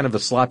 this is kind of a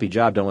sloppy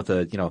job done with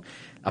a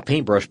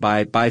paintbrush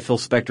by Phil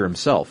Spector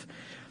himself.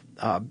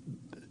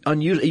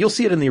 Unusual. You'll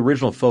see it in the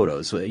original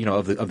photos,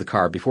 of the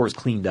car before it was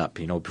cleaned up.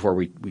 Before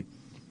we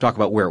talk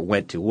about where it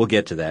went to. We'll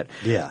get to that.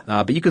 Yeah.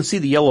 But you can see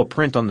the yellow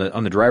print on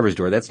the driver's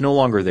door. That's no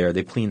longer there.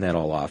 They cleaned that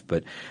all off.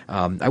 But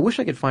I wish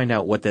I could find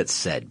out what that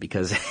said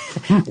because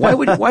why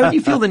would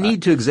you feel the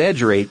need to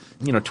exaggerate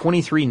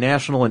 23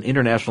 national and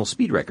international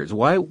speed records?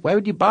 Why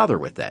would you bother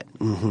with that?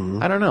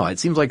 Mm-hmm. I don't know. It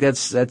seems like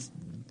that's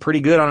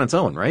pretty good on its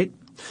own, right?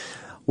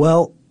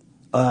 Well,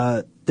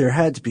 there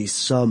had to be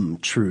some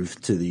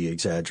truth to the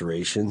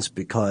exaggerations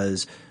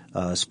because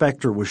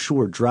Spector was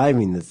sure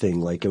driving the thing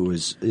like it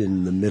was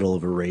in the middle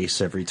of a race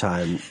every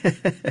time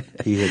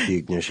he hit the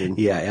ignition.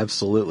 Yeah,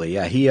 absolutely.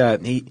 Yeah,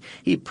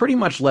 he pretty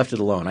much left it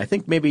alone. I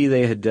think maybe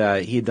he had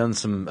done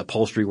some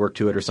upholstery work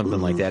to it or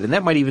something like that, and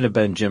that might even have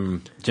been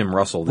Jim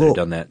Russell that had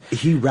done that.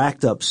 He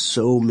racked up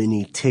so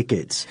many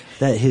tickets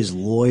that his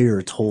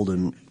lawyer told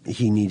him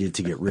he needed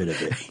to get rid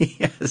of it.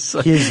 Yes.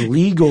 His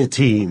legal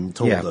team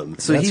told him.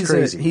 So that's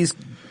crazy. He's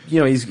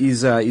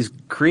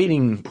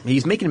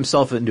making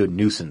himself into a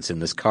nuisance in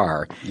this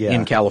car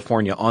in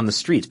California on the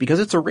streets because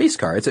it's a race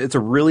car. It's a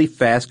really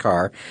fast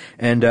car.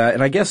 And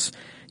I guess,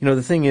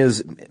 the thing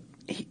is,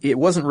 it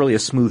wasn't really a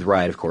smooth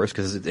ride, of course,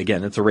 because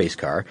again, it's a race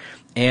car.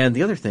 And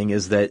the other thing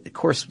is that, of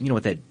course,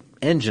 with that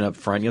engine up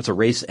front, it's a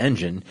race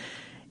engine.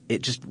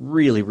 It just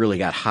really, really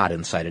got hot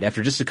inside it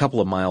after just a couple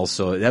of miles.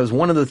 So that was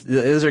one of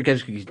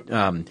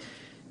the,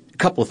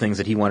 couple of things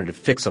that he wanted to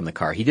fix on the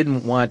car. He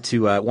didn't want to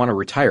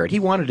retire it.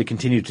 He wanted to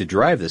continue to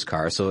drive this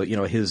car. So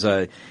his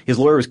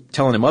lawyer was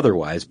telling him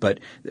otherwise. But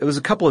it was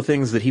a couple of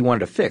things that he wanted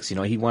to fix.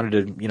 He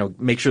wanted to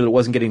make sure that it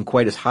wasn't getting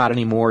quite as hot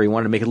anymore. He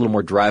wanted to make it a little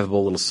more drivable, a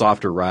little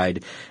softer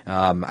ride.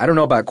 I don't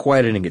know about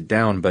quieting it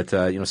down, but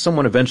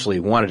someone eventually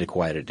wanted to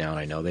quiet it down.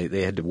 I know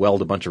they had to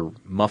weld a bunch of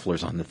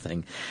mufflers on the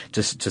thing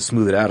just to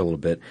smooth it out a little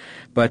bit.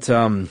 But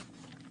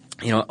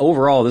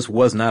overall, this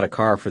was not a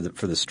car for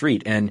the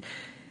street. And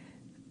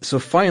so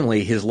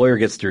finally, his lawyer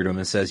gets through to him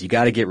and says, "You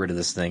got to get rid of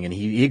this thing," and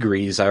he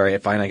agrees. All right,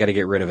 fine, I got to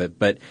get rid of it.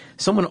 But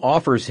someone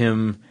offers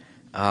him,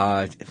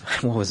 what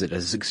was it?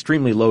 An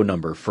extremely low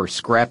number for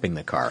scrapping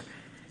the car.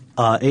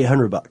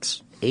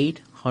 $800.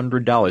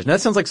 $800. Now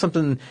that sounds like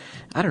something,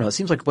 I don't know, it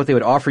seems like what they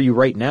would offer you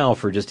right now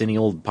for just any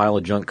old pile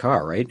of junk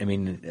car, right? I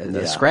mean,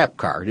 a scrap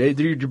car.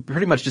 You're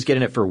pretty much just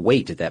getting it for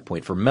weight at that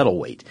point, for metal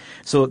weight.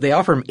 So they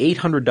offer him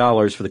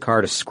 $800 for the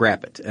car to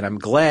scrap it. And I'm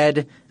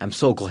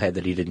so glad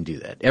that he didn't do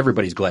that.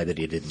 Everybody's glad that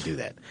he didn't do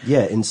that.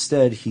 Yeah,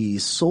 instead he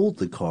sold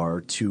the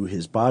car to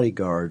his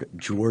bodyguard,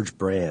 George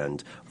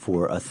Brand,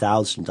 for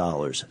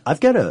 $1,000. I've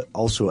got to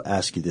also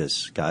ask you this,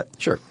 Scott.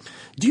 Sure.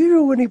 Do you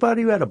know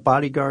anybody who had a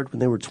bodyguard when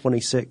they were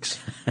 26?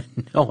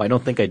 No, I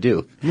don't think I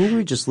do. Maybe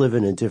we just live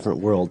in a different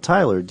world.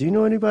 Tyler, do you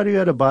know anybody who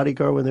had a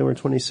bodyguard when they were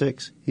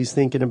 26? He's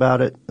thinking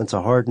about it. That's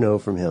a hard no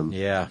from him.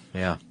 Yeah.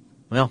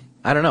 Well,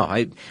 I don't know.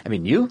 I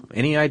mean, you?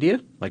 Any idea?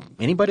 Like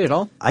anybody at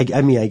all?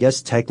 I mean, I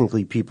guess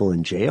technically people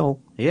in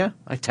jail Yeah,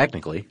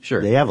 technically,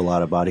 sure. They have a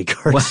lot of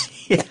bodyguards. Well,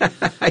 yeah,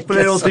 but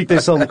I don't think they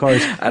sell the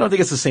cars. I don't think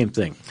it's the same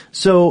thing.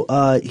 So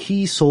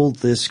he sold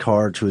this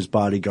car to his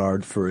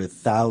bodyguard for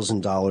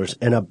 $1,000,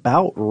 and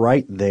about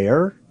right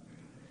there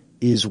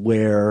is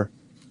where,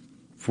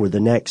 for the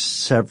next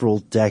several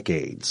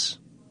decades,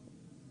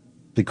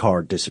 the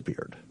car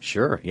disappeared.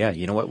 Sure, yeah.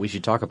 You know what? We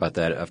should talk about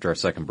that after our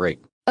second break.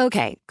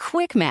 Okay,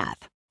 quick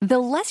math. The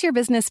less your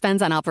business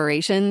spends on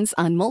operations,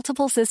 on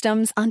multiple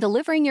systems, on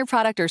delivering your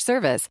product or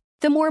service,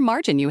 the more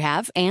margin you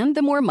have and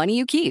the more money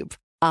you keep.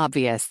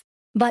 Obvious.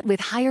 But with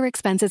higher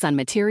expenses on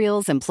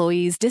materials,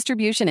 employees,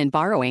 distribution, and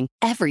borrowing,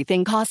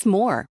 everything costs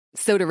more.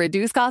 So to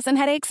reduce costs and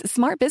headaches,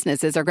 smart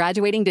businesses are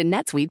graduating to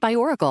NetSuite by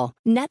Oracle.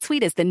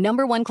 NetSuite is the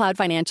 #1 cloud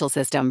financial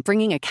system,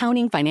 bringing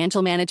accounting,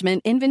 financial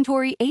management,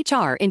 inventory,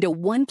 HR into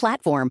one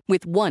platform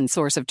with one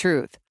source of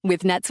truth.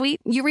 With NetSuite,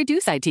 you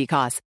reduce IT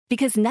costs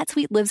because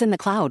NetSuite lives in the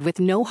cloud with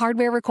no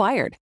hardware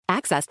required,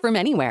 accessed from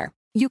anywhere.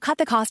 You cut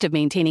the cost of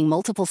maintaining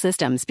multiple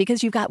systems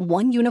because you've got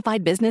one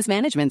unified business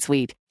management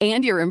suite.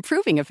 And you're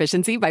improving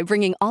efficiency by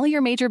bringing all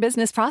your major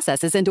business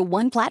processes into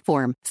one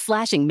platform,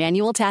 slashing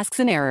manual tasks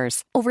and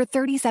errors. Over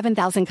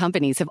 37,000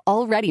 companies have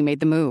already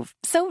made the move.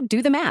 So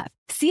do the math.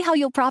 See how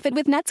you'll profit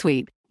with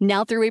NetSuite.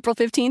 Now through April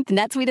 15th,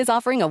 NetSuite is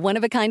offering a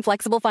one-of-a-kind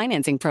flexible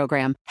financing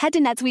program. Head to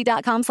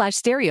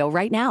netsuite.com/stereo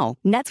right now.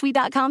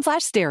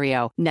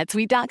 netsuite.com/stereo.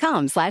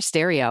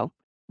 netsuite.com/stereo.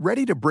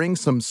 Ready to bring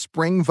some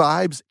spring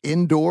vibes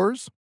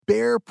indoors?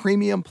 Behr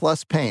Premium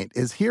Plus paint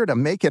is here to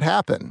make it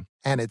happen,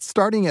 and it's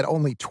starting at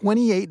only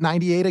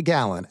 $28.98 a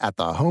gallon at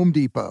the Home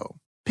Depot.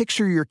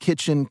 Picture your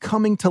kitchen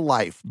coming to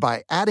life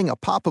by adding a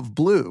pop of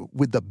blue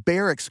with the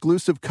Behr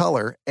exclusive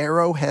color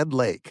Arrowhead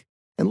Lake.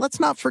 And let's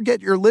not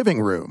forget your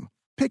living room.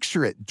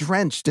 Picture it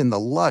drenched in the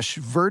lush,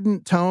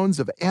 verdant tones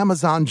of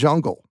Amazon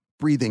jungle,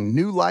 breathing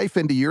new life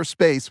into your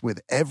space with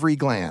every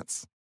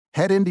glance.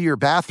 Head into your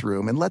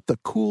bathroom and let the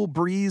cool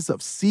breeze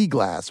of sea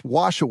glass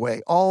wash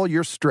away all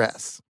your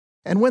stress.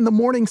 And when the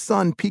morning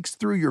sun peeks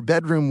through your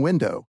bedroom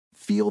window,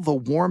 feel the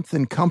warmth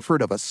and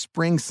comfort of a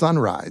spring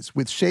sunrise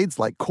with shades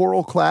like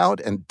coral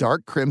cloud and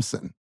dark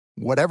crimson.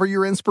 Whatever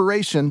your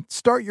inspiration,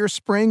 start your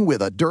spring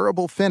with a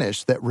durable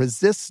finish that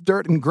resists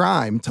dirt and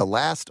grime to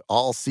last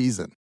all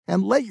season.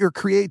 And let your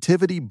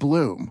creativity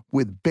bloom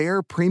with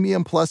Behr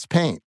Premium Plus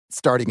paint,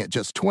 starting at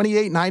just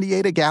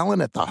 $28.98 a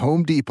gallon at the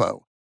Home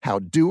Depot. How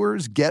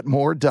doers get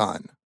more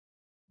done.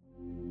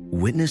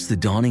 Witness the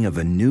dawning of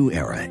a new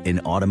era in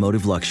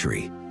automotive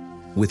luxury,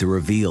 with a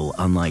reveal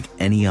unlike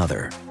any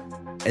other,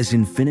 as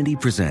Infiniti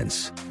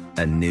presents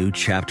a new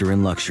chapter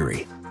in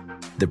luxury,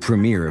 the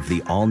premiere of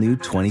the all-new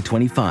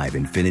 2025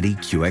 Infiniti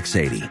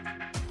QX80.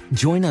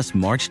 Join us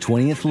March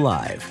 20th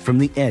live from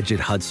the Edge at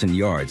Hudson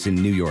Yards in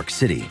New York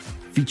City,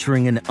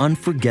 featuring an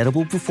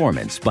unforgettable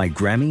performance by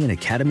Grammy and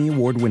Academy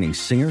Award-winning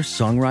singer,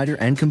 songwriter,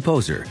 and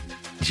composer,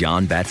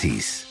 Jon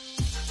Batiste.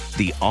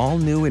 The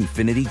all-new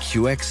Infiniti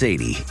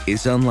QX80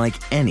 is unlike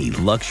any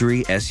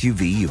luxury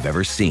SUV you've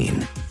ever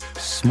seen.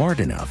 Smart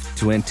enough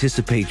to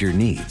anticipate your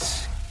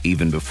needs,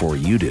 even before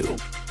you do.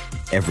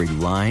 Every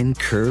line,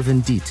 curve,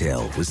 and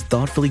detail was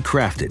thoughtfully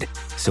crafted,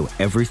 so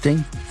everything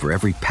for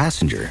every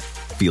passenger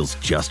feels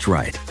just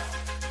right.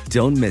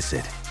 Don't miss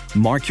it.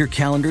 Mark your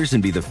calendars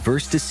and be the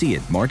first to see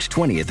it March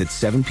 20th at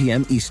 7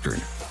 p.m.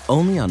 Eastern,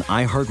 only on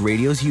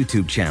iHeartRadio's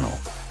YouTube channel.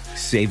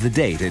 Save the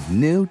date at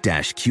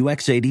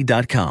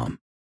new-QX80.com.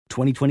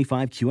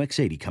 2025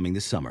 QX80 coming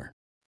this summer.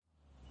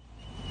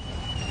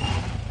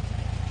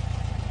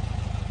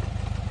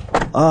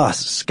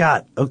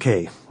 Scott,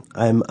 okay.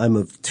 I'm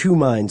of two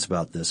minds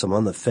about this. I'm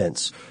on the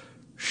fence.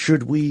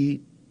 Should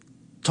we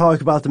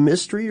talk about the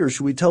mystery, or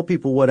should we tell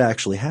people what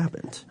actually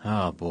happened?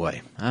 Oh,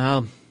 boy.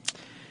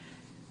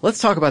 Let's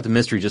talk about the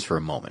mystery just for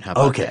a moment. How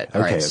about that?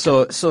 All right. Okay.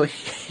 So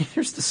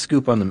here's the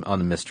scoop on the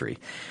mystery.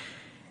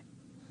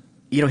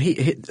 You know,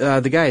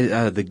 the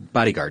guy, the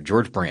bodyguard,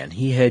 George Brand,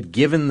 he had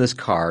given this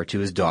car to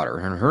his daughter,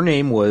 and her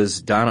name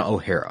was Donna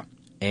O'Hara.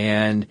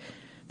 And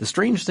the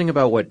strange thing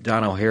about what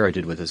Donna O'Hara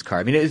did with this car,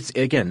 I mean, it's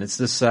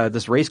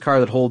this race car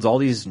that holds all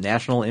these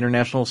national,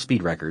 international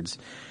speed records.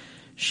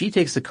 She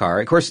takes the car.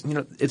 Of course, you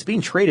know, it's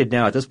being traded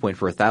now at this point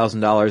for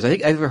 $1,000. I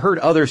think I've heard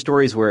other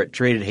stories where it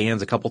traded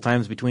hands a couple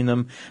times between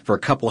them for a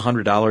couple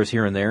 $100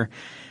 here and there.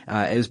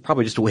 It was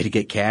probably just a way to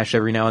get cash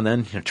every now and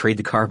then, you know, trade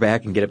the car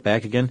back and get it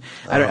back again.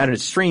 I don't know,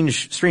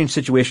 strange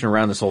situation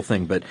around this whole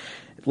thing, but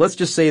let's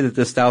just say that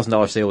this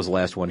 $1,000 sale was the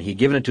last one. He'd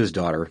given it to his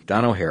daughter,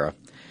 Donna O'Hara.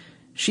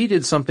 She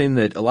did something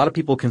that a lot of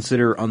people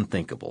consider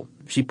unthinkable.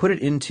 She put it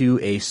into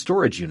a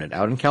storage unit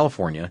out in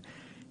California,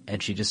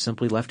 and she just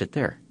simply left it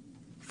there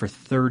for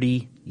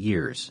 30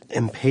 years.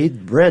 And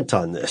paid rent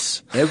on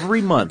this.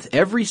 Every month,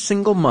 every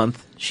single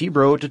month, she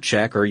wrote a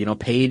check or, you know,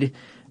 paid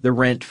the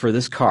rent for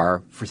this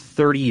car for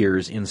 30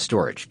 years in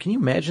storage. Can you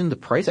imagine the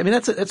price? I mean,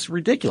 that's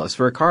ridiculous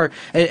for a car.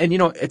 And you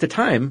know, at the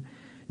time,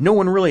 no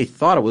one really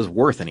thought it was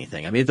worth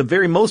anything. I mean, at the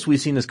very most we've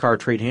seen this car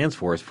trade hands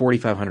for is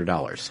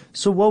 $4,500.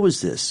 So what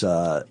was this?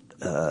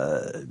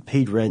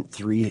 Paid rent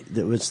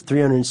that was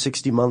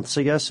 360 months,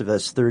 I guess, if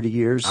that's 30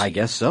 years. I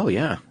guess so,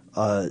 yeah.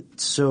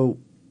 So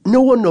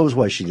no one knows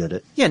why she did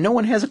it. Yeah, no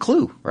one has a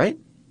clue, right?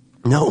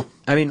 No.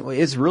 I mean,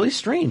 it's really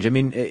strange. I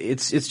mean,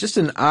 it's just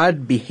an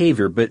odd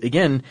behavior, but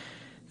again,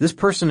 this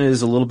person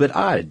is a little bit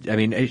odd. I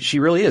mean, she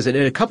really is. And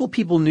a couple of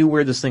people knew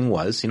where this thing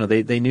was. You know,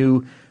 they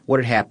knew what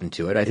had happened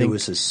to it. I think it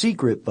was a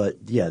secret, but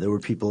yeah, there were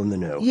people in the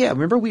know. Yeah,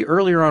 remember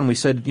earlier on we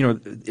said, you know,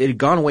 it had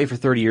gone away for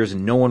 30 years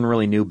and no one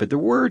really knew, but there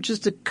were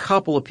just a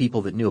couple of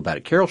people that knew about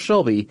it. Carroll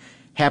Shelby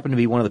happened to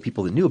be one of the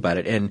people that knew about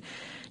it, and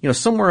you know,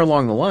 somewhere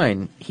along the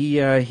line,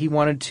 he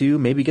wanted to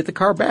maybe get the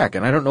car back,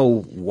 and I don't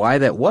know why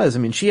that was. I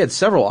mean, she had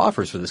several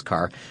offers for this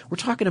car. We're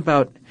talking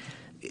about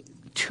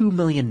 $2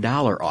 million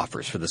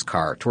offers for this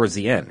car towards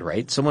the end,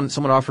 right? Someone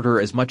offered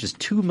her as much as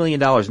 $2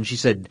 million, and she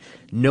said,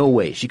 no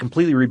way. She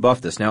completely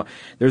rebuffed this. Now,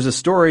 there's a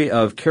story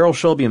of Carroll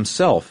Shelby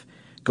himself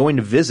going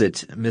to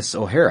visit Miss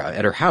O'Hara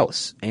at her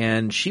house,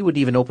 and she would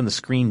even open the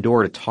screen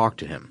door to talk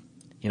to him.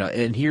 You know,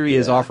 and here he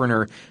is offering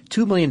her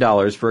 $2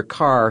 million for a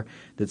car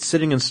that's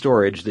sitting in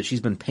storage that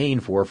she's been paying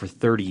for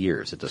 30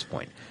 years at this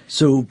point.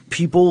 So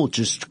people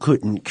just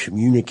couldn't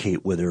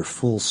communicate with her,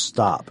 full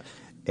stop.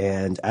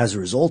 And as a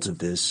result of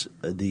this,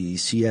 the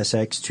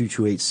CSX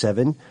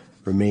 2287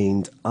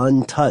 remained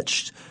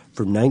untouched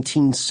from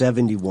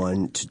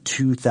 1971 to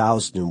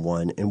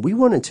 2001. And we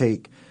want to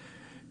take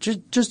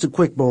just a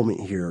quick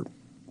moment here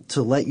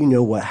to let you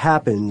know what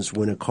happens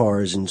when a car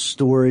is in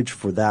storage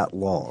for that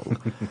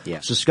long.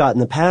 Yeah. So, Scott,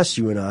 in the past,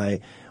 you and I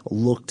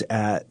looked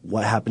at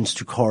what happens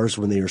to cars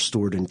when they are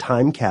stored in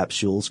time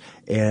capsules,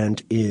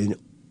 and in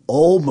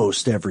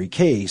almost every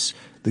case,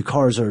 the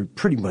cars are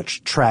pretty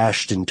much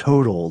trashed and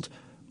totaled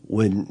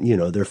when, you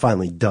know, they're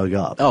finally dug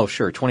up. Oh,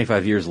 sure.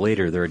 25 years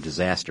later, they're a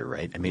disaster,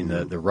 right? I mean,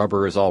 the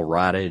rubber is all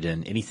rotted,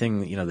 and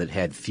anything, you know, that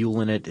had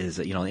fuel in it is,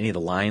 you know, any of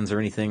the lines or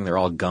anything, they're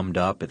all gummed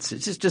up. It's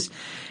just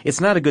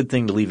it's not a good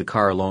thing to leave a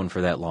car alone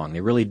for that long.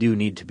 They really do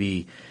need to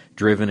be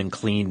driven and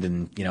cleaned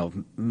and, you know,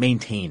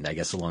 maintained, I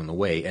guess, along the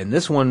way. And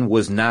this one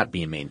was not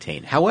being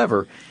maintained.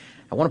 However,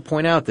 I want to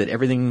point out that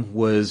everything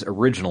was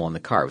original on the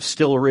car. It was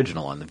still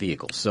original on the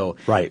vehicle. So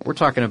right. We're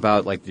talking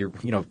about like your,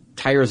 you know,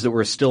 tires that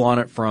were still on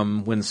it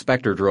from when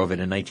Spectre drove it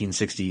in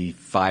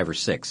 1965 or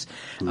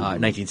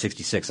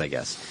 1966, I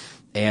guess.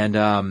 And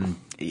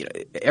you know,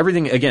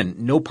 everything, again,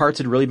 no parts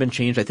had really been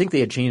changed. I think they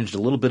had changed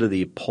a little bit of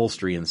the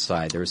upholstery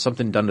inside. There was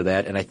something done to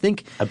that, and I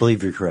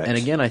believe you're correct. And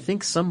again, I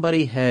think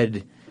somebody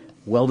had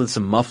welded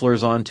some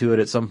mufflers onto it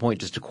at some point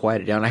just to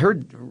quiet it down. I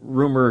heard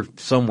rumor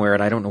somewhere,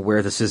 and I don't know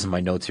where this is in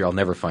my notes here. I'll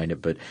never find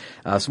it, but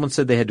someone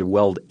said they had to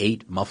weld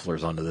 8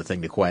 mufflers onto the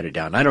thing to quiet it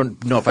down. I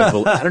don't know if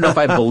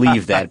I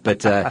believe that, but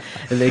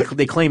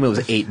they claim it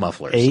was 8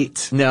 mufflers.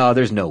 8? No,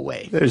 there's no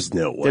way. There's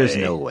no way. There's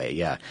no way.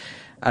 Yeah,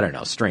 I don't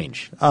know.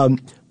 Strange.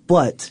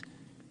 But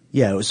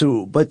yeah.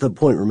 So, but the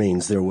point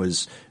remains, there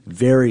was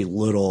very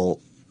little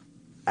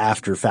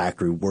after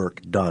factory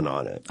work done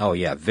on it. Oh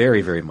yeah,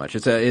 very, very much.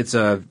 It's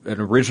an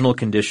original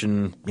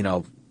condition, you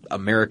know,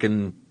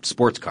 American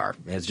sports car.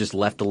 It's just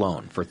left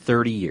alone for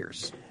 30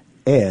 years.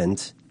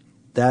 And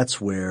that's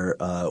where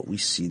we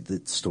see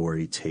the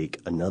story take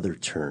another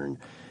turn.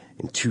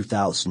 In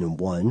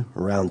 2001,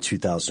 around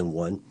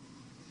 2001,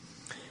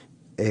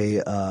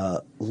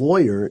 a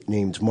lawyer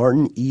named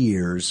Martin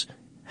Ears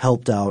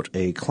helped out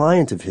a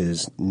client of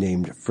his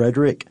named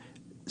Frederick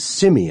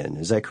Simeon.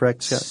 Is that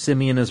correct, Scott?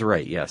 Simeon is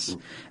right, yes.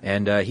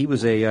 And he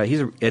was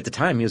at the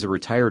time he was a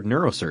retired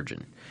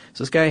neurosurgeon.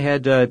 So this guy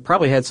had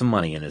probably had some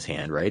money in his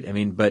hand, right? I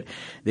mean, but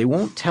they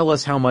won't tell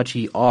us how much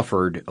he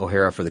offered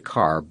O'Hara for the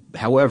car.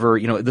 However,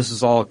 you know, this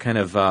is all kind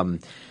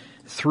of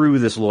through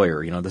this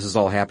lawyer. You know, this is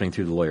all happening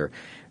through the lawyer.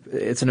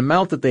 It's an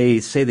amount that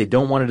they say they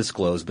don't want to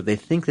disclose, but they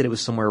think that it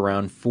was somewhere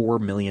around $4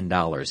 million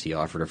he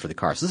offered her for the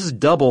car. So this is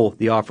double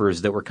the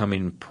offers that were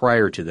coming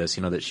prior to this,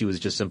 you know, that she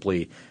was just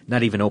simply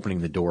not even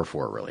opening the door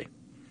for, really.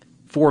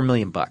 $4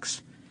 million.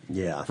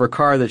 Yeah. For a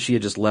car that she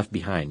had just left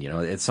behind, you know,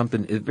 it's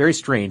something very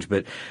strange.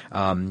 But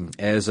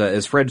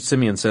as Fred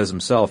Simeon says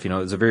himself, you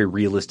know, it's a very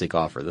realistic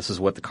offer. This is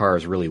what the car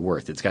is really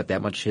worth. It's got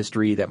that much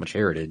history, that much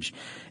heritage,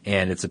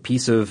 and it's a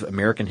piece of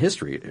American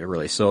history,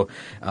 really. So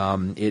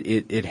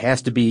it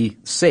has to be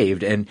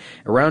saved. And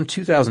around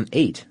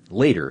 2008,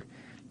 later,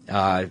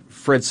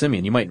 Fred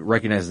Simeon, you might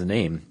recognize the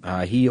name,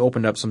 he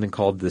opened up something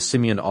called the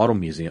Simeon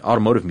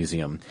Automotive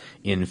Museum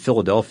in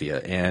Philadelphia.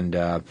 And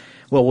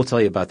well, we'll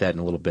tell you about that in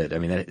a little bit. I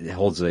mean, that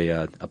holds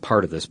a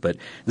part of this. But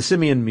the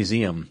Simeon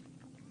Museum,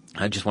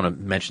 I just want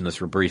to mention this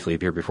briefly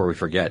here before we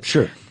forget.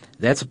 Sure.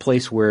 That's a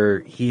place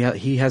where he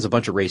has a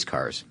bunch of race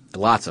cars,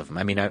 lots of them.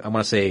 I mean, I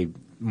want to say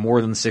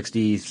more than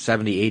 60,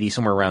 70, 80,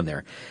 somewhere around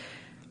there.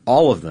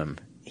 All of them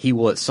he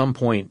will at some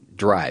point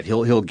drive.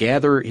 He'll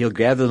gather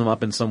them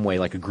up in some way,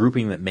 like a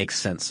grouping that makes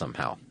sense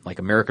somehow, like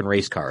American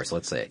race cars,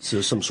 let's say.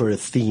 So some sort of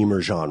theme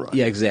or genre.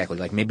 Yeah, exactly.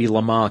 Like maybe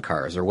Le Mans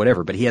cars or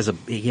whatever. But he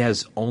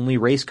has only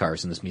race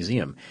cars in this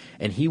museum,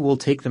 and he will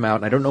take them out.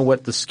 And I don't know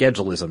what the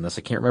schedule is on this.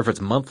 I can't remember if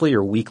it's monthly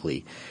or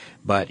weekly.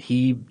 But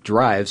he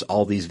drives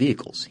all these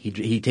vehicles.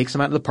 He takes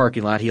them out in the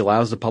parking lot. He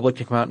allows the public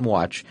to come out and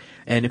watch.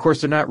 And, of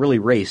course, they're not really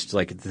raced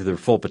like to their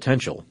full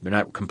potential. They're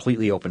not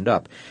completely opened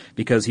up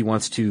because he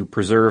wants to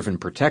preserve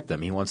and protect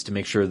them. He wants to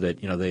make sure that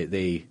that,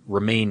 they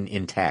remain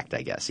intact,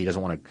 I guess. He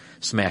doesn't want to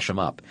smash them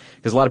up.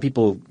 Because a lot of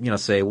people,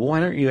 say, well,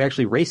 why aren't you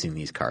actually racing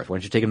these cars? Why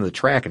don't you take them to the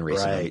track and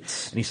race them?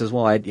 And he says,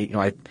 well,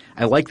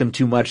 I like them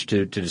too much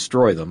to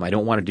destroy them. I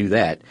don't want to do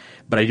that,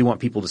 but I do want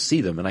people to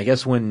see them. And I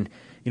guess when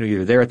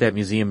you're there at that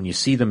museum and you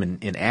see them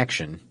in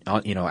action,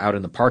 out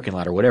in the parking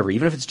lot or whatever,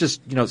 even if it's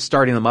just,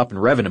 starting them up and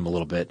revving them a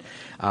little bit,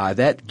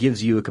 that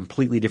gives you a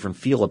completely different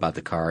feel about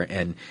the car.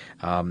 And,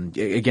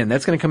 again,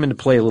 that's going to come into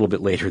play a little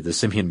bit later at the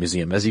Simeon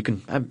Museum.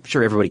 I'm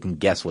sure everybody can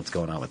guess what's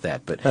going on with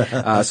that. But,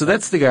 so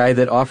that's the guy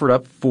that offered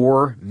up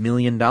 $4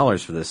 million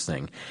for this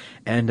thing.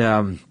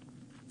 And,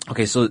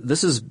 okay, so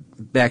this is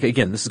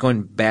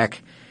going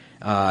back,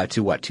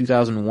 to what,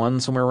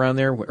 2001, somewhere around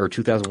there? Or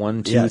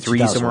 2001,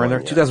 2003, somewhere around there?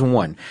 Yeah.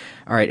 2001.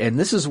 All right, and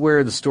this is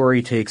where the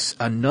story takes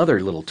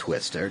another little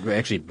twist, or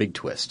actually a big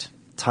twist.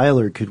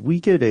 Tyler, could we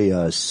get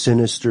a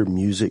sinister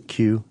music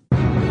cue?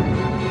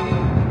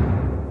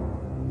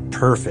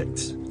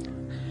 Perfect.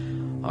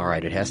 All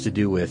right, it has to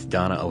do with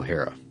Donna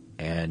O'Hara.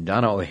 And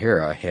Donna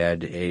O'Hara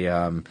had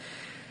a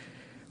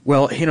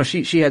well,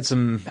 she had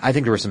some, I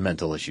think there were some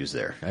mental issues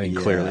there. I mean,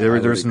 clearly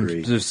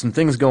there's some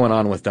things going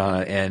on with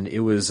Donna, and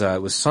it was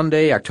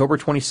Sunday, October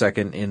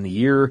 22nd in the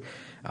year,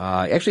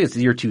 actually it's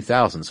the year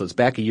 2000, so it's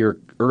back a year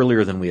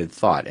earlier than we had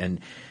thought. And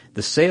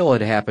the sale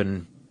had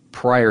happened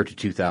prior to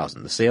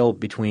 2000. The sale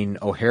between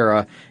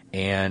O'Hara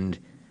and,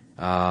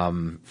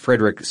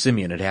 Frederick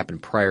Simeon had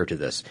happened prior to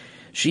this.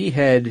 She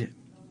had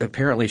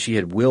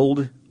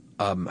willed,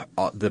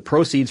 the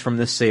proceeds from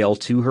this sale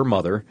to her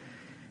mother.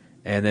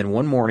 And then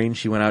one morning,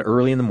 she went out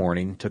early in the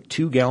morning, took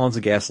 2 gallons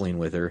of gasoline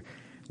with her,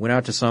 went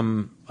out to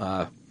some,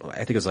 I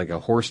think it was like a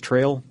horse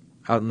trail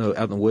out in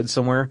the woods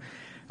somewhere.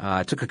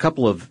 Took a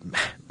couple of,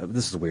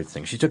 this is a weird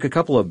thing. She took a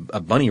couple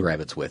of bunny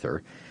rabbits with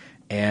her,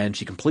 and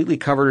she completely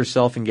covered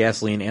herself in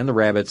gasoline and the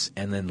rabbits,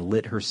 and then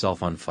lit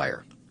herself on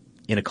fire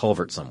in a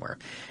culvert somewhere.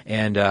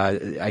 And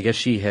I guess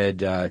she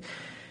had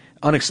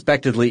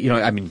unexpectedly,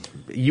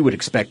 you would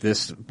expect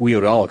this, we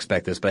would all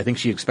expect this, but I think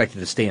she expected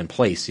to stay in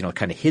place,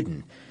 kind of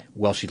hidden,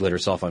 while she lit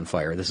herself on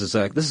fire. This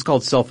is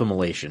called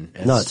self-immolation.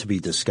 Not to be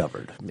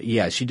discovered.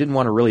 Yeah, she didn't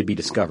want to really be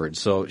discovered.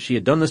 So she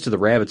had done this to the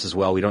rabbits as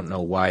well. We don't know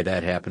why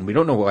that happened. We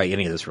don't know why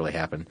any of this really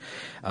happened.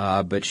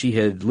 But she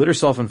had lit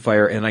herself on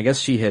fire, and I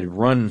guess she had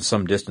run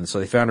some distance. So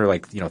they found her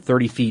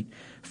 30 feet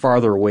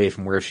farther away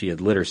from where she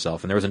had lit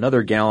herself. And there was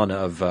another gallon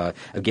of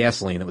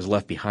gasoline that was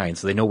left behind,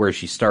 so they know where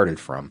she started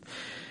from.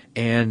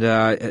 And,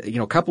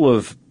 a couple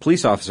of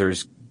police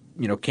officers,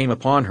 came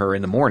upon her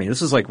in the morning.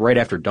 This is right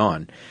after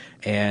dawn.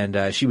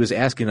 And she was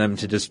asking them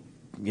to just,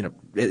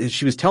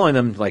 she was telling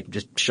them,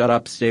 just shut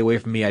up, stay away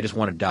from me, I just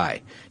want to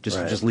die.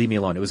 Just leave me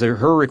alone. It was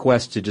her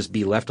request to just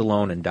be left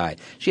alone and die.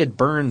 She had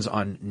burns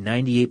on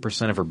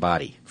 98% of her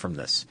body from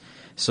this.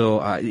 So,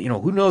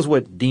 who knows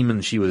what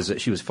demon she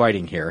was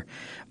fighting here.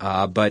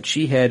 But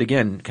she had,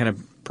 again, kind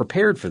of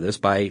prepared for this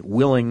by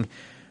willing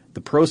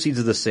the proceeds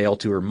of the sale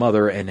to her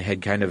mother, and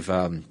had kind of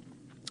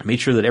made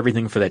sure that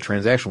everything for that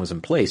transaction was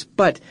in place.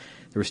 But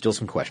there were still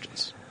some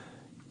questions.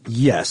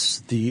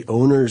 Yes, the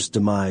owner's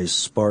demise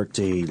sparked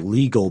a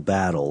legal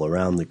battle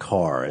around the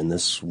car, and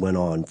this went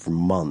on for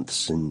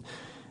months. And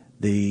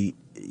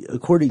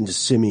according to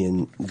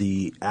Simeon,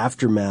 the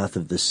aftermath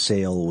of the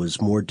sale was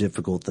more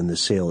difficult than the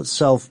sale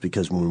itself,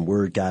 because when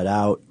word got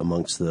out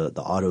amongst the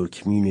auto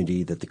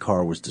community that the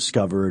car was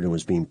discovered and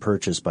was being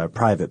purchased by a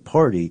private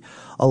party,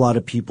 a lot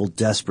of people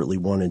desperately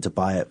wanted to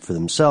buy it for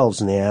themselves,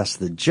 and they asked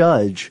the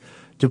judge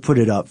to put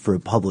it up for a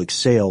public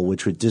sale,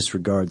 which would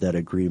disregard that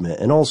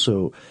agreement. And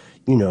also,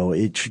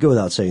 it should go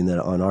without saying that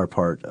on our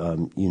part,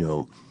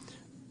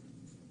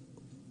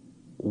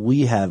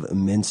 we have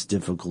immense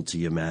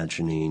difficulty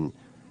imagining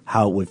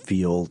how it would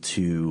feel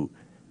to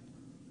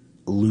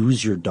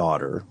lose your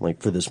daughter,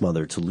 for this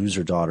mother to lose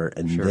her daughter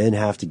and then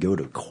have to go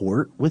to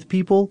court with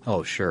people.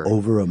 Oh, sure.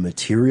 Over a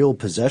material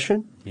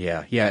possession.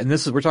 Yeah. And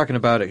we're talking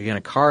about, again,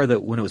 a car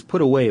that when it was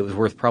put away, it was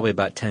worth probably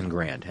about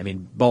 $10,000. I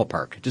mean,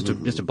 ballpark, just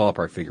a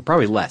ballpark figure,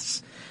 probably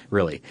less,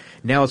 really.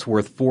 Now it's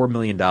worth $4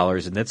 million,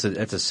 and that's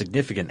a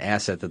significant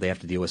asset that they have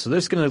to deal with. So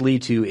this is going to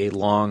lead to a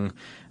long,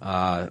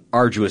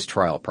 arduous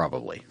trial,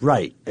 probably.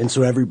 Right. And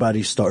so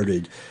everybody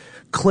started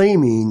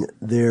claiming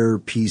their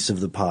piece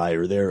of the pie,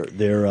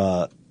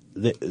 or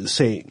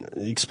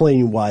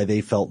explaining why they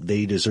felt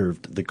they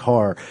deserved the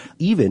car.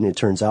 Even, it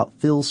turns out,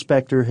 Phil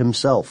Spector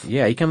himself.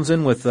 Yeah, he comes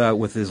in with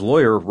his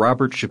lawyer,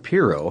 Robert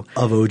Shapiro.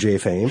 Of OJ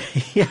fame.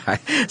 Yeah.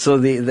 So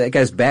that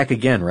guy's back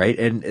again, right?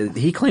 And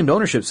he claimed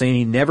ownership, saying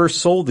he never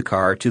sold the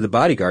car to the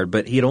bodyguard,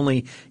 but he had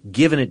only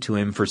given it to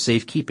him for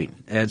safekeeping.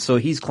 And so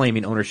he's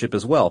claiming ownership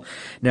as well.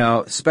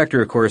 Now,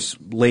 Spector, of course,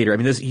 later,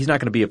 he's not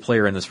going to be a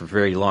player in this for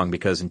very long,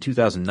 because in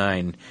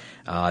 2009,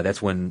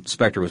 That's when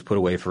Spector was put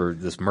away for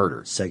this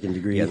murder. Second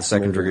degree. Yeah, the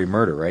second degree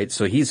murder, right?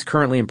 So he's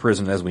currently in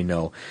prison, as we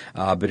know.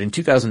 But in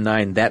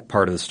 2009, that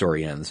part of the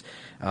story ends.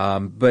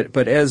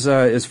 But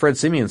as Fred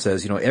Simian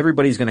says,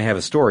 everybody's going to have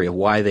a story of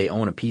why they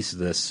own a piece of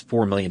this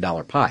 $4 million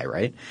pie,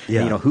 right?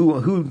 Yeah. And,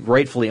 who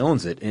rightfully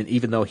owns it? And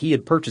even though he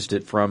had purchased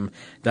it from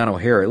Don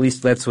O'Hara, at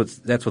least that's what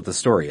the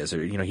story is.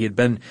 He had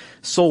been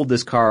sold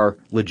this car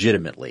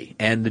legitimately,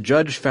 and the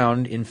judge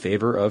found in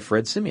favor of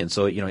Fred Simian.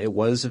 So it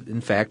was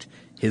in fact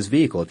his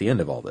vehicle at the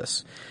end of all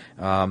this.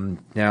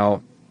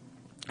 Now,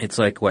 it's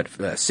like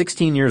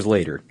 16 years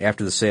later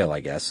after the sale,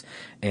 I guess.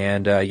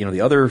 And,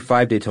 the other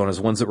 5 Daytonas,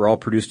 ones that were all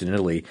produced in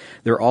Italy,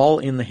 they're all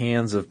in the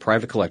hands of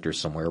private collectors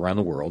somewhere around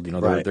the world.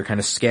 They're kind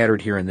of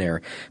scattered here and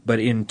there. But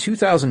in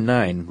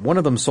 2009, one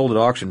of them sold at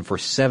auction for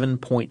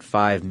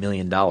 $7.5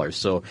 million.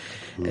 So,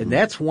 and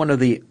that's one of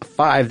the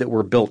 5 that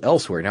were built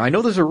elsewhere. Now, I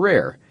know those are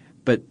rare.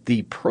 But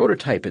the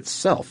prototype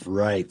itself,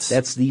 right?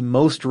 That's the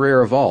most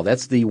rare of all.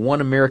 That's the one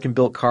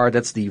American-built car.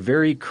 That's the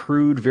very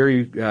crude,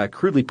 very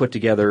crudely put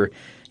together,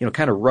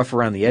 kind of rough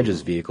around the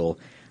edges vehicle.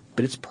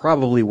 But it's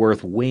probably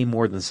worth way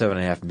more than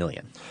 $7.5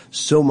 million.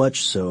 So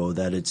much so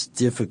that it's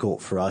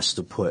difficult for us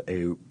to put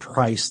a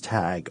price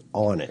tag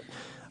on it.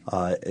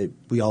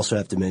 We also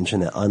have to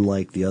mention that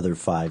unlike the other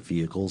 5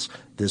 vehicles,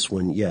 this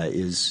one,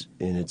 is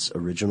in its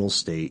original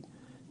state.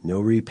 No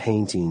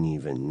repainting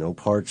even, no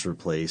parts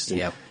replaced.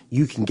 Yep.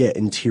 You can get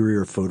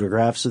interior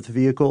photographs of the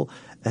vehicle,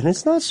 and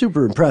it's not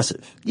super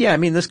impressive. Yeah, I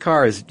mean, this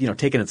car is,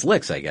 taking its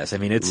licks, I guess. I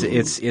mean,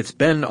 it's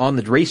been on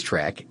the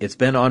racetrack. It's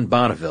been on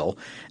Bonneville.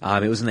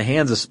 It was in the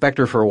hands of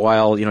Spector for a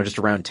while, just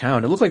around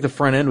town. It looked like the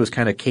front end was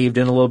kind of caved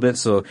in a little bit,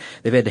 so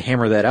they've had to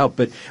hammer that out.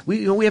 But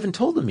we haven't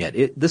told them yet.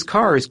 This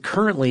car is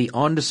currently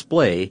on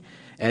display.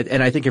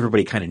 And I think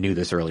everybody kind of knew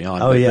this early on.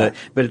 Oh, yeah.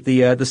 But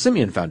at the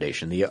Simian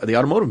Foundation, the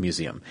Automotive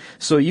Museum.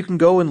 So you can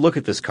go and look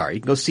at this car. You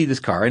can go see this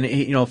car.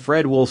 And,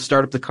 Fred will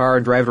start up the car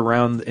and drive it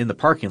around in the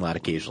parking lot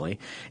occasionally.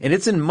 And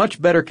it's in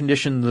much better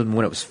condition than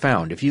when it was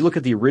found. If you look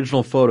at the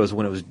original photos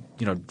when it was,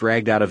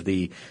 dragged out of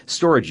the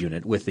storage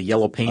unit with the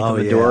yellow paint on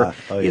the door,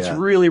 it's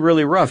really,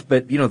 really rough.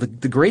 But,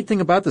 the great thing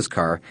about this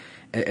car,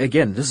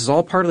 again, this is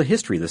all part of the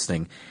history of this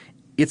thing.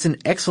 It's in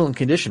excellent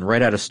condition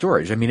right out of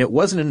storage. I mean, it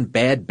wasn't in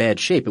bad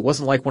shape. It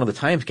wasn't like one of the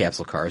time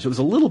capsule cars. It was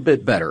a little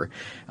bit better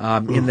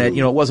in that,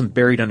 it wasn't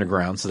buried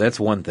underground. So that's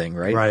one thing,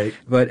 right? Right.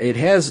 But it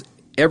has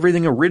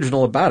everything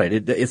original about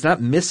it. It's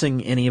not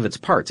missing any of its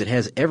parts. It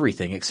has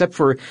everything except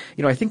for,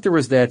 I think there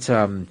was that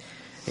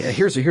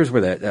here's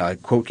where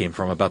that quote came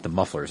from about the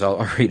mufflers.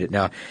 I'll read it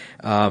now.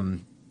 I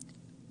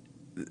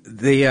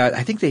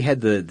think they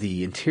had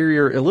the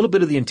interior, a little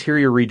bit of the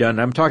interior redone.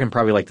 I'm talking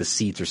probably like the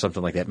seats or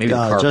something like that. Maybe the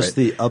carpet. Just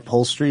the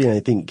upholstery, and I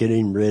think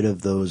getting rid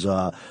of those,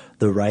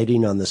 the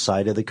writing on the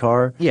side of the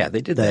car. Yeah,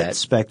 they did that.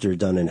 Spector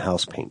done in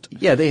house paint.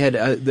 Yeah, they had,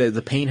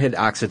 the paint had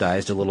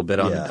oxidized a little bit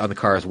on the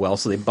car as well,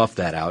 so they buffed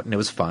that out, and it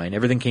was fine.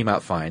 Everything came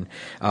out fine.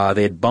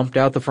 They had bumped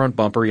out the front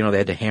bumper, they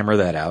had to hammer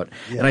that out.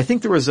 Yeah. And I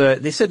think there was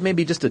they said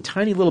maybe just a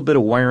tiny little bit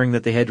of wiring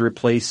that they had to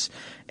replace.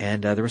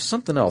 And there was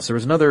something else. There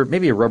was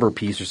maybe a rubber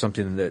piece or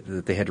something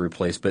that they had to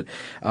replace. But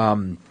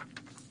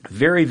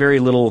very, very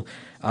little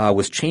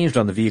was changed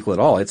on the vehicle at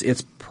all.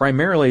 It's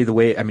primarily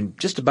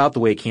just about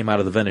the way it came out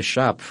of the Venice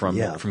shop from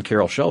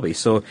Carroll Shelby.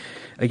 So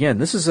again,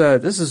 this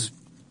is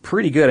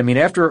pretty good. I mean,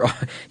 after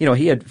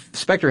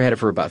Spector had it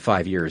for about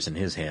 5 years in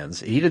his hands.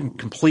 He didn't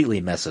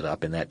completely mess it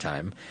up in that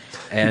time,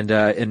 and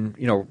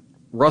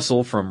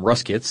Russell from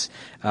Ruskits,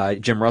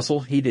 Jim Russell,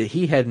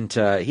 he hadn't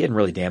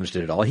really damaged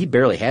it at all. He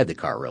barely had the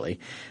car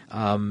really.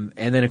 And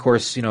then of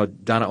course,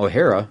 Donna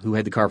O'Hara, who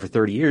had the car for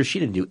 30 years,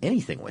 she didn't do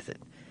anything with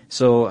it.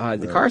 So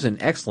the car's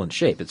in excellent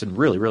shape. It's in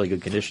really, really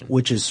good condition.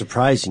 Which is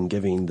surprising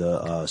given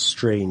the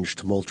strange,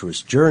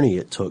 tumultuous journey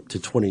it took to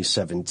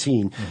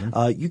 2017.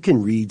 Mm-hmm. You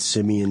can read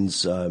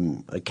Simian's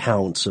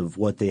accounts of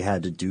what they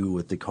had to do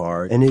with the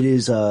car, and it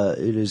is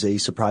a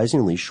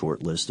surprisingly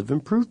short list of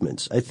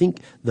improvements. I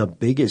think the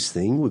biggest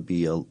thing would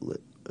be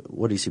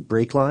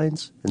brake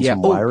lines and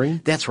some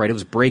wiring? That's right. It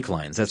was brake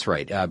lines. That's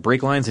right.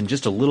 Brake lines and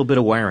just a little bit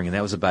of wiring, and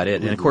that was about it.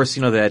 Mm-hmm. And of course,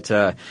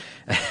 that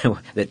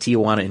that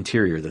Tijuana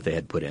interior that they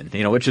had put in,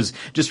 which is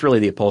just really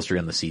the upholstery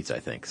on the seats, I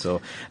think.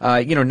 So,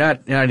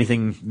 not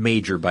anything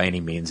major by any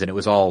means, and it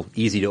was all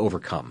easy to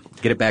overcome.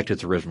 Get it back to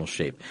its original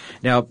shape.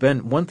 Now,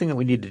 Ben, one thing that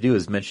we need to do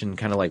is mention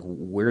kind of like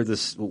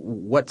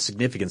what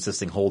significance this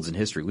thing holds in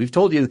history. We've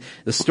told you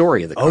the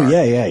story of the car. Oh,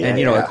 yeah. And,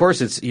 of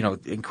course, it's,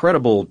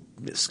 incredible,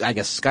 I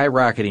guess,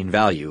 skyrocketing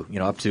value,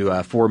 up to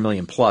 $4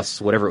 million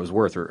plus whatever it was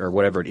worth or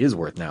whatever it is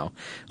worth now.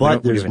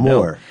 But there's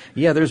more.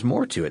 Yeah, there's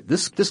more to it.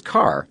 This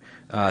car,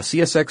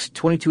 CSX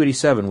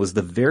 2287, was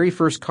the very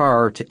first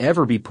car to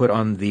ever be put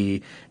on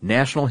the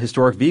National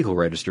Historic Vehicle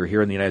Register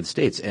here in the United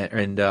States.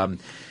 And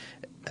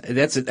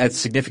That's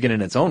significant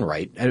in its own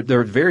right.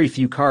 There are very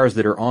few cars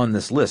that are on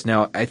this list.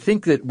 Now, I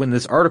think that when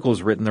this article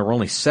was written, there were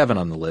only 7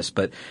 on the list.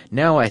 But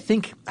now I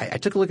think I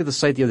took a look at the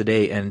site the other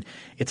day, and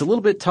it's a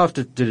little bit tough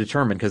to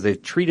determine because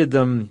they've treated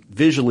them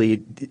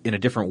visually in a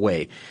different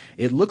way.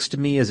 It looks to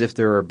me as if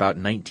there are about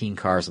 19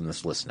 cars on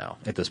this list now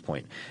at this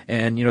point.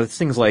 And,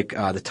 things like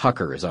the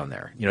Tucker is on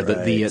there.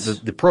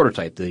 The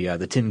prototype,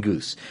 the Tin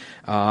Goose.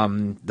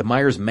 The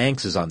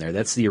Myers-Manx is on there.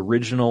 That's the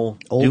original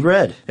Old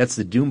Red. That's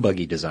the Doom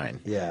Buggy design.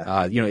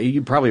 Yeah.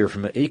 You probably are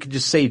familiar. You could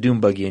just say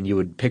Doom Buggy and you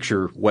would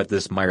picture what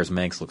this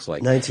Myers-Manx looks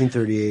like.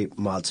 1938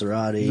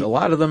 Maserati. A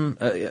lot of them,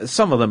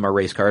 some of them are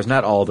race cars.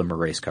 Not all of them are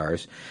race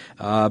cars.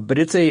 But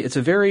it's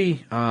a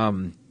very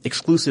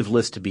exclusive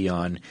list to be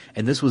on,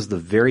 and this was the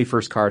very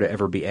first car to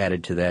ever be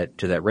added to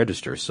that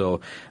register.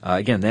 So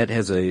again, that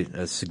has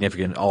a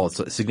significance all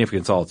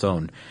its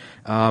own.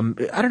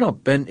 I don't know,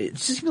 Ben. It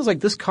just feels like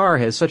this car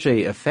has such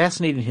a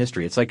fascinating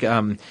history. It's like,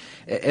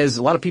 as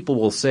a lot of people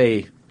will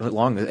say,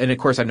 and of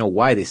course I know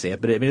why they say it,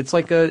 but I mean it's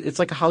like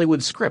a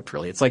Hollywood script,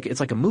 really. It's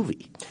like a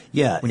movie.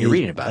 Yeah, when you're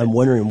reading about it. I'm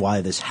wondering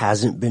why this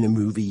hasn't been a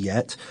movie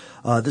yet.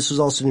 This was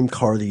also named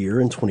Car of the Year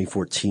in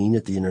 2014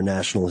 at the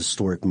International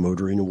Historic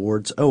Motoring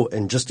Awards. Oh,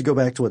 and just to go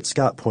back to what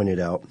Scott pointed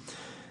out,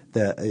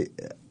 that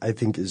I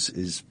think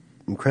is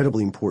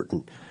incredibly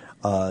important.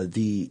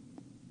 The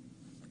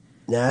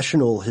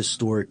National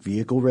Historic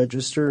Vehicle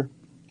Register,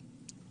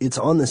 it's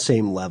on the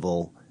same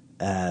level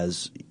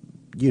as,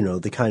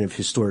 the kind of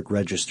historic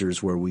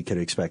registers where we could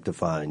expect to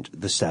find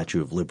the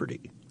Statue of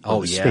Liberty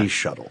or the Space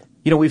Shuttle.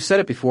 We've said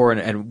it before,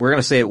 and we're going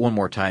to say it one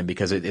more time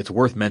because it's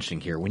worth mentioning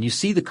here. When you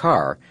see the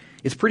car,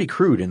 it's pretty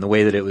crude in the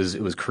way that it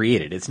was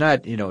created. It's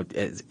not,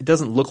 it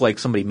doesn't look like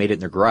somebody made it in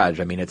their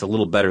garage. I mean, it's a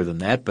little better than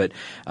that, but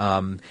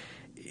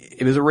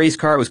it was a race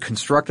car. It was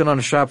constructed on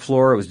a shop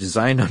floor. It was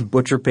designed on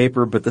butcher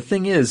paper. But the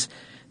thing is,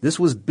 this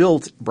was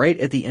built right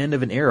at the end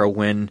of an era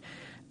when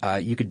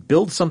you could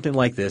build something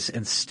like this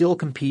and still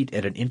compete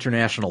at an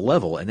international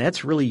level, and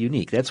that's really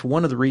unique. That's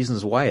one of the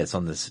reasons why it's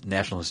on this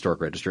National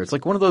Historic Register. It's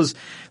like one of those,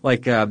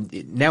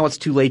 now it's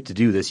too late to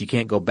do this. You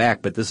can't go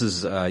back, but this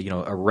is,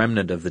 a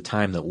remnant of the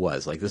time that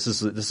was. Like this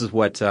is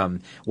what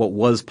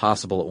was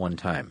possible at one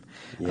time.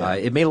 Yeah.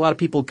 It made a lot of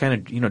people kind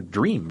of,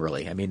 dream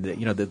really. I mean,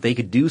 that they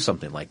could do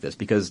something like this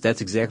because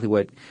that's exactly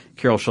what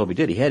Carroll Shelby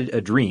did. He had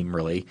a dream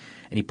really,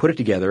 and he put it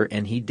together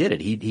and he did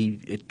it. He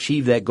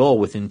achieved that goal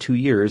within 2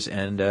 years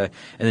and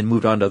then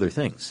moved on to other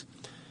things.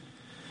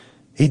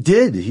 He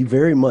did. He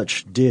very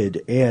much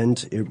did.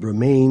 And it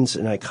remains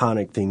an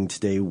iconic thing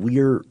today.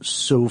 We're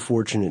so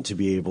fortunate to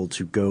be able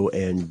to go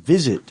and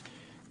visit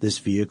this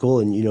vehicle.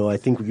 And, I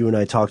think you and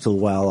I talked a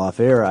little while off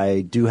air.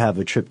 I do have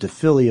a trip to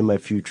Philly in my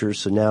future.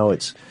 So now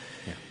it's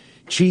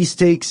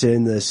cheesesteaks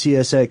and the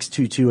CSX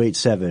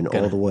 2287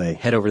 all the way.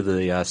 Head over to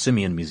the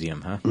Simeon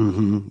Museum, huh?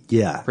 Mm-hmm.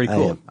 Yeah. Pretty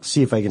cool.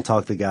 See if I can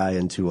talk the guy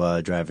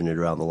into driving it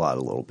around the lot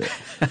a little bit.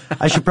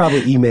 I should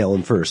probably email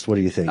him first. What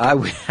do you think? I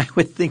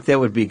would think that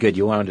would be good.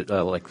 You wanted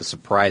to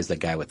surprise the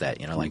guy with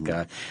that.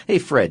 Hey,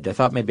 Fred, I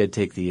thought maybe I'd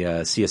take the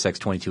CSX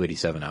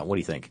 2287 out. What do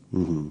you think?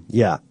 Mm-hmm.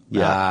 Yeah.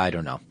 I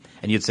don't know.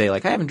 And you'd say, I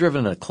haven't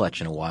driven a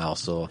clutch in a while,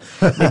 so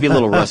maybe a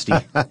little rusty.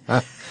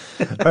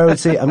 I would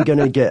say I'm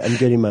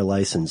getting my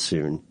license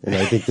soon, and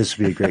I think this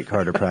would be a great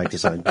car to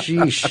practice on.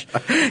 Sheesh.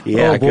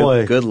 Yeah, oh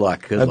boy. Good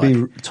luck. I'd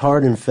be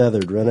tarred and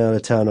feathered, run out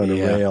of town on a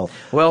rail.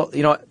 Well,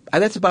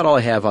 that's about all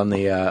I have on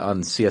the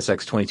on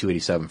CSX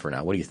 2287 for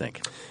now. What do you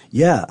think?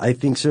 Yeah, I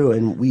think so,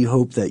 and we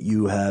hope that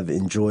you have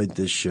enjoyed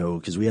this show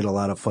because we had a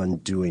lot of fun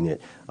doing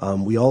it.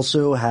 We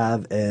also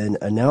have an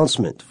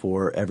announcement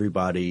for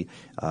everybody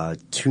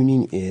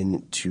tuning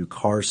in to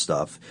Car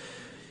Stuff,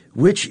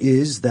 which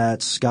is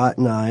that Scott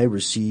and I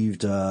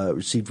received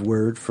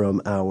word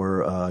from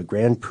our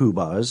Grand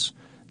Poobahs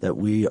that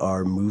we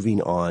are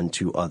moving on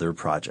to other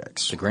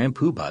projects. The Grand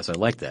Poobahs, I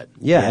like that.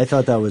 Yeah, I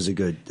thought that was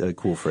a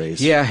cool phrase.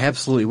 Yeah,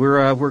 absolutely.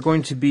 We're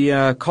going to be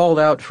called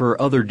out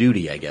for other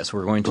duty, I guess.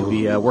 We're going to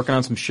be working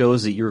on some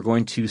shows that you're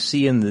going to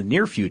see in the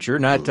near future,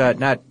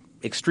 not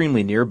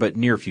extremely near, but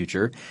near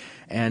future.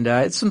 And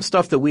it's some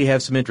stuff that we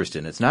have some interest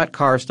in. It's not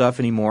car stuff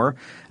anymore.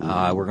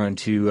 We're going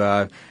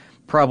to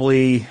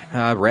probably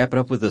wrap it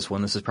up with this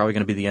one. This is probably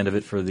going to be the end of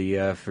it for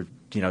the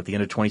at the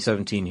end of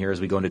 2017 here as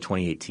we go into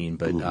 2018.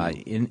 But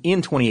in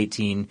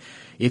 2018,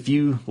 if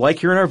you like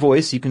hearing our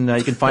voice, you can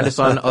find us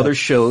on other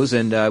shows,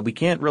 and we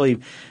can't really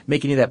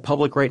make any of that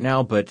public right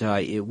now. But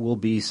it will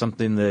be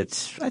something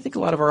that I think a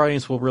lot of our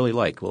audience will really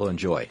like, will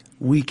enjoy.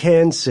 We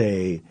can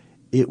say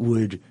it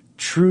would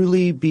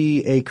truly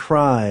be a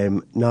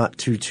crime not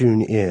to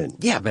tune in.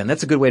 Yeah, Ben,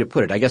 that's a good way to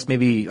put it. I guess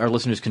maybe our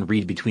listeners can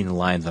read between the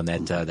lines on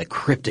that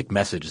cryptic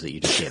message that you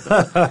just gave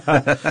them.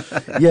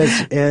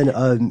 Yes,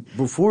 and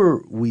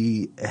before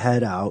we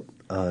head out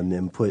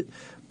and put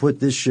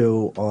this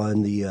show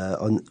on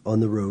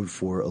the road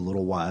for a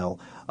little while,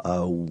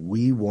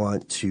 we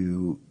want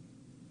to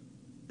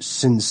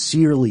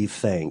sincerely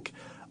thank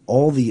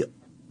all the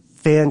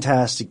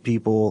fantastic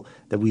people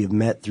that we have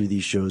met through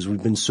these shows.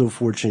 We've been so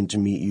fortunate to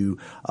meet you.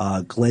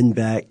 Glenn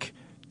Beck,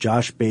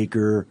 Josh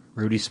Baker,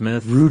 Rudy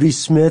Smith. Rudy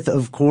Smith,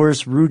 of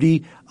course.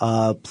 Rudy,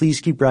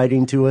 please keep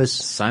writing to us.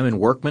 Simon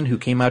Workman, who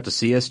came out to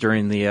see us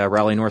during the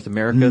Rally North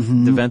America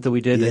event that we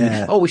did.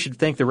 Yeah. And, we should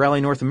thank the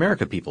Rally North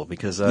America people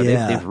because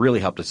they've really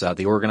helped us out.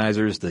 The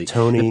organizers,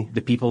 Tony,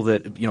 the people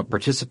that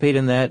participate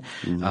in that.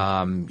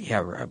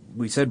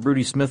 We said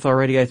Rudy Smith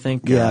already, I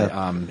think.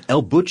 Yeah.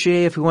 El Buche,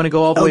 if we want to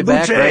go all the way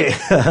back, right?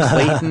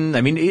 Clayton.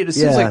 I mean, it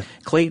seems like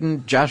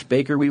Clayton, Josh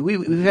Baker.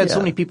 We've had so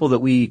many people that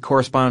we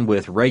correspond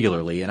with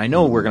regularly, and I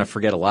know we're going to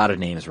forget a lot of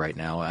names right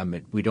now. I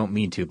mean, we don't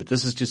mean to, but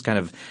this is just kind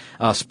of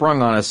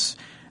sprung on us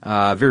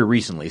very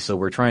recently. So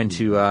we're trying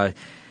to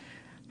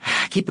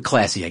keep it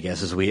classy, I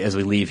guess, as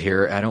we leave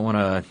here. I don't want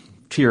to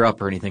tear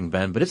up or anything,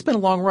 Ben, but it's been a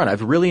long run.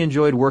 I've really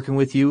enjoyed working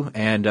with you,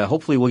 and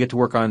hopefully we'll get to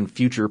work on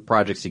future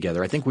projects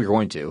together. I think we're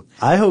going to.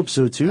 I hope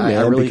so too,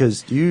 man,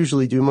 because you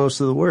usually do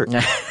most of the work.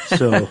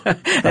 So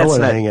I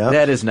want to hang out.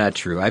 That is not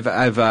true.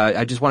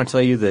 I just want to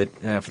tell you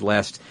that for the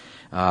last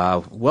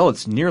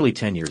it's nearly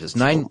 10 years.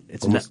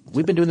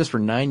 We've been doing this for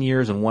 9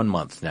 years and 1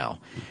 month now.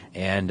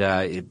 And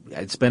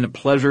it's been a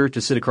pleasure to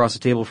sit across the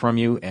table from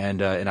you,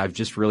 and I've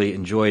just really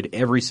enjoyed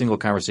every single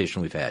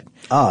conversation we've had.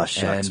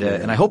 Shucks,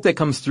 and I hope that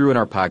comes through in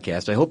our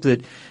podcast. I hope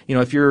that,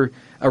 if you're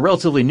a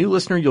relatively new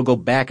listener, you'll go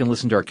back and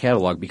listen to our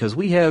catalog, because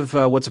we have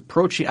what's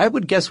approaching, I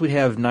would guess we'd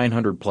have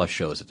 900 plus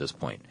shows at this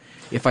point,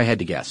 if I had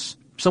to guess.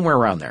 Somewhere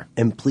around there.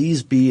 And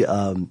please be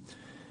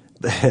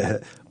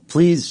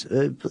Please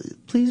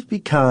be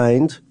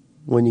kind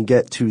when you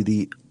get to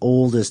the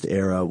oldest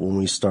era when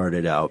we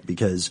started out,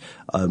 because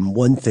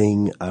one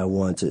thing I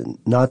want to,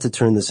 not to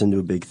turn this into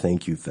a big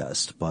thank you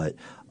fest, but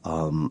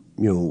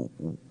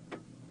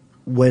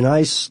when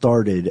I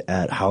started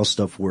at How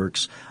Stuff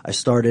Works, I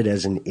started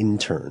as an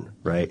intern,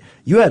 right?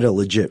 You had a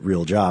legit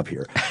real job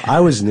here.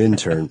 I was an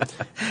intern,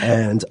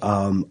 and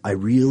I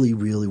really,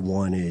 really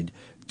wanted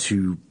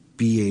to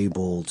be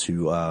able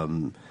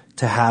to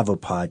have a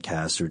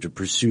podcast or to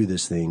pursue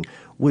this thing,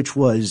 which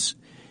was,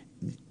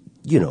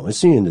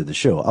 it's the end of the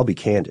show. I'll be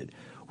candid.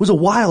 Was a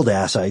wild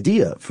ass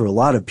idea for a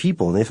lot of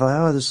people, and they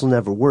thought, this will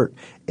never work.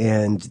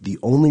 And the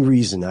only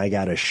reason I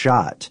got a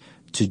shot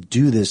to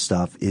do this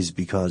stuff is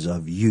because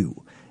of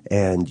you.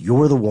 And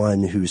you're the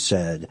one who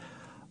said,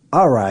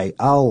 all right,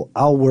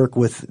 I'll work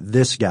with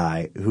this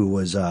guy who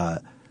was, we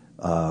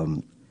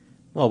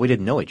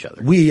didn't know each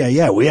other. We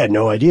had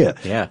no idea.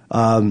 Yeah.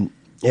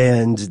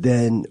 And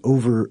then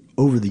over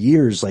the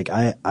years, like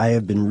I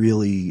have been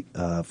really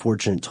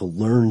fortunate to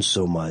learn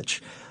so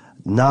much,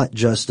 not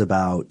just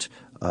about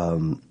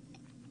the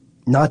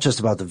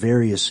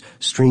various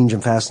strange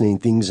and fascinating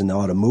things in the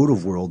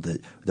automotive world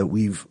that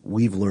we've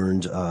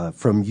learned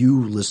from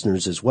you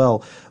listeners as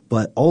well,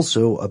 but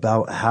also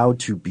about how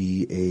to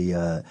be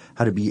a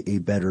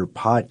better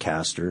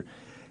podcaster.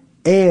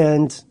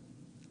 And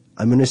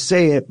I'm going to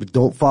say it, but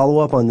don't follow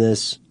up on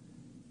this.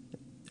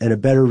 And a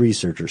better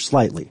researcher,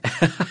 slightly.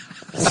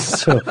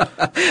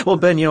 Well,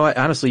 Ben,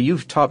 honestly,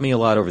 you've taught me a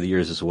lot over the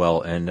years as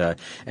well, and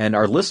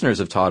our listeners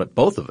have taught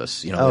both of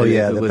us.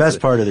 The best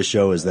part of the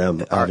show is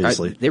them,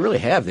 obviously. They really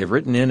have. They've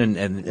written in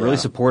and really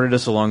supported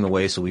us along the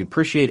way, so we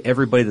appreciate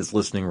everybody that's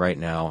listening right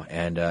now.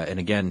 And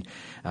again,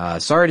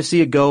 sorry to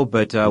see it go,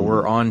 but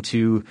we're on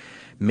to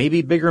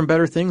maybe bigger and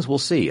better things. We'll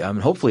see.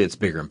 Hopefully it's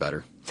bigger and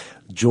better.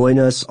 Join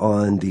us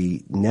on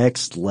the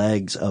next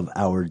legs of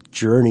our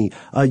journey.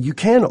 You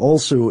can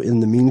also,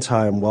 in the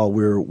meantime, while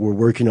we're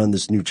working on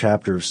this new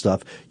chapter of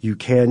stuff, you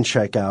can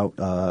check out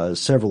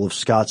several of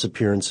Scott's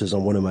appearances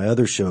on one of my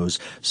other shows,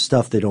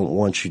 Stuff They Don't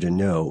Want You to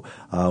Know,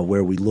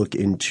 where we look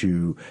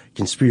into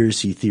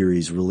conspiracy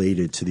theories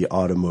related to the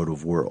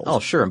automotive world.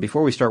 Oh, sure. And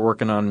before we start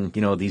working on,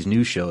 these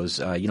new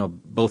shows,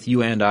 both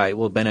you and I,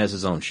 Ben has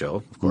his own show,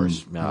 of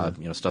course,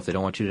 Stuff They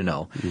Don't Want You to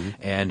Know. Mm-hmm.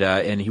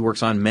 And he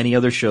works on many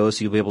other shows,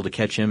 so you'll be able to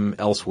catch him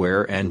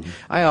elsewhere. And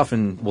I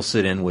often will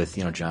sit in with,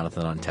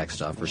 Jonathan on tech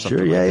stuff or something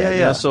like that.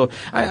 Yeah. So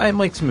I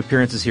make some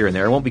appearances here and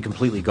there. I won't be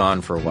completely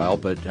gone for a while,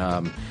 but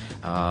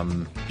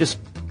just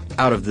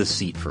out of this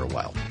seat for a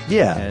while.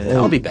 Yeah. And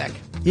I'll be back.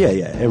 Yeah.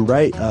 And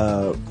write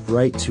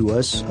to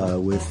us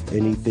with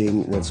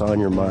anything that's on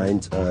your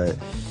mind.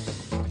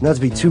 Not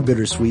to be too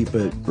bittersweet,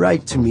 but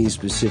write to me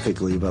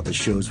specifically about the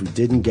shows we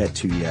didn't get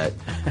to yet,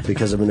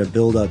 because I'm going to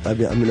build up. I'm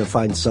going to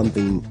find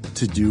something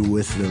to do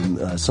with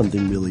them,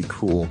 something really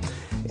cool.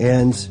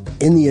 And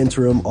in the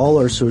interim, all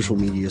our social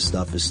media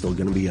stuff is still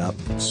going to be up.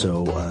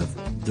 So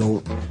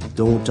don't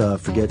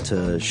forget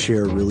to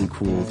share really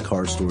cool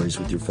car stories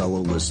with your fellow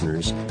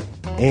listeners.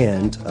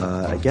 And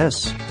I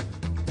guess,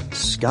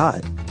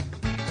 Scott,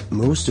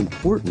 most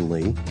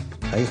importantly,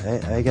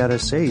 I gotta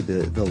say,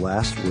 the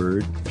last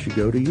word should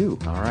go to you.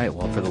 All right.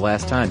 Well, for the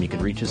last time, you can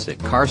reach us at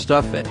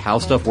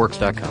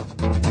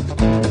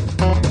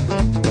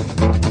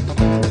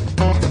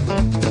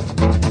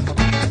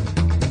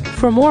carstuff@howstuffworks.com.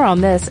 For more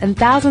on this and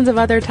thousands of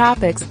other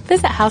topics,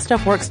 visit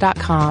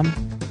howstuffworks.com.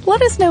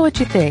 Let us know what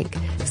you think.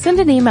 Send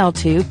an email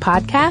to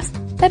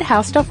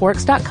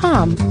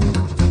podcast@howstuffworks.com.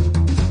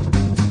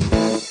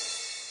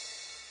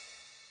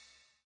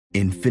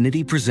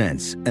 Infiniti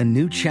presents a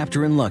new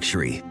chapter in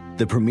luxury,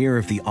 the premiere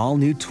of the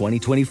all-new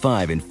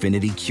 2025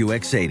 Infiniti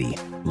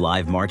QX80,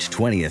 live March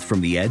 20th from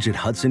the Edge at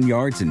Hudson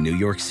Yards in New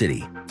York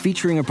City,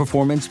 featuring a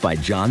performance by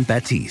John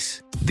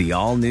Batiste. The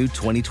all-new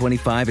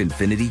 2025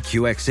 Infiniti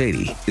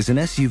QX80 is an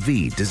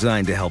SUV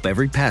designed to help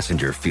every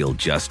passenger feel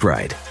just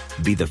right.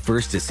 Be the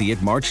first to see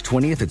it March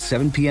 20th at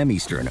 7 p.m.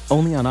 Eastern,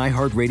 only on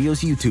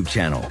iHeartRadio's YouTube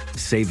channel.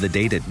 Save the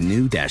date at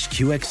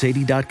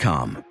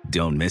new-QX80.com.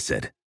 Don't miss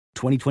it.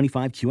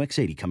 2025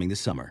 QX80 coming this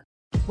summer.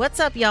 What's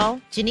up,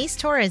 y'all? Janice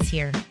Torres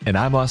here. And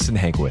I'm Austin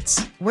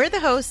Hankwitz. We're the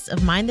hosts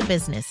of Mind the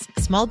Business,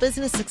 Small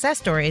Business Success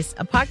Stories,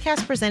 a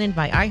podcast presented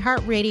by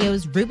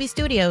iHeartRadio's Ruby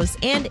Studios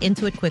and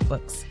Intuit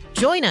QuickBooks.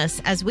 Join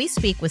us as we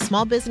speak with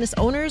small business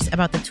owners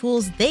about the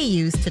tools they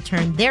use to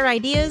turn their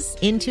ideas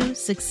into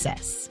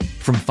success.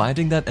 From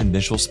finding that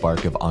initial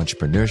spark of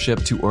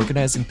entrepreneurship to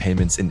organizing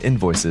payments and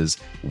invoices,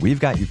 we've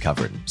got you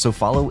covered. So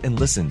follow and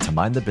listen to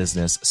Mind the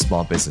Business,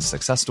 Small Business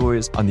Success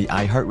Stories on the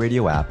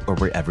iHeartRadio app or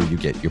wherever you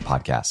get your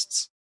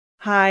podcasts.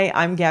 Hi,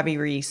 I'm Gabby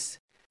Reese.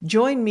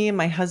 Join me and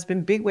my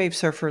husband, big wave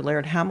surfer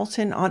Laird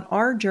Hamilton, on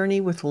our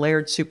journey with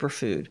Laird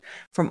Superfood.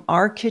 From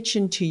our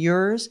kitchen to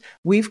yours,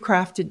 we've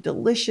crafted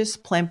delicious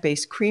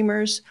plant-based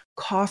creamers,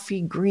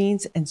 coffee,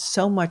 greens, and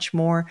so much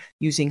more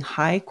using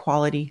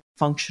high-quality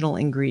functional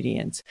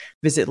ingredients.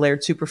 Visit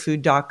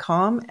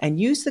LairdSuperfood.com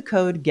and use the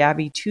code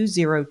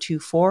GABBY2024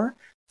 for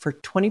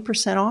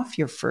 20% off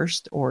your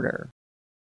first order.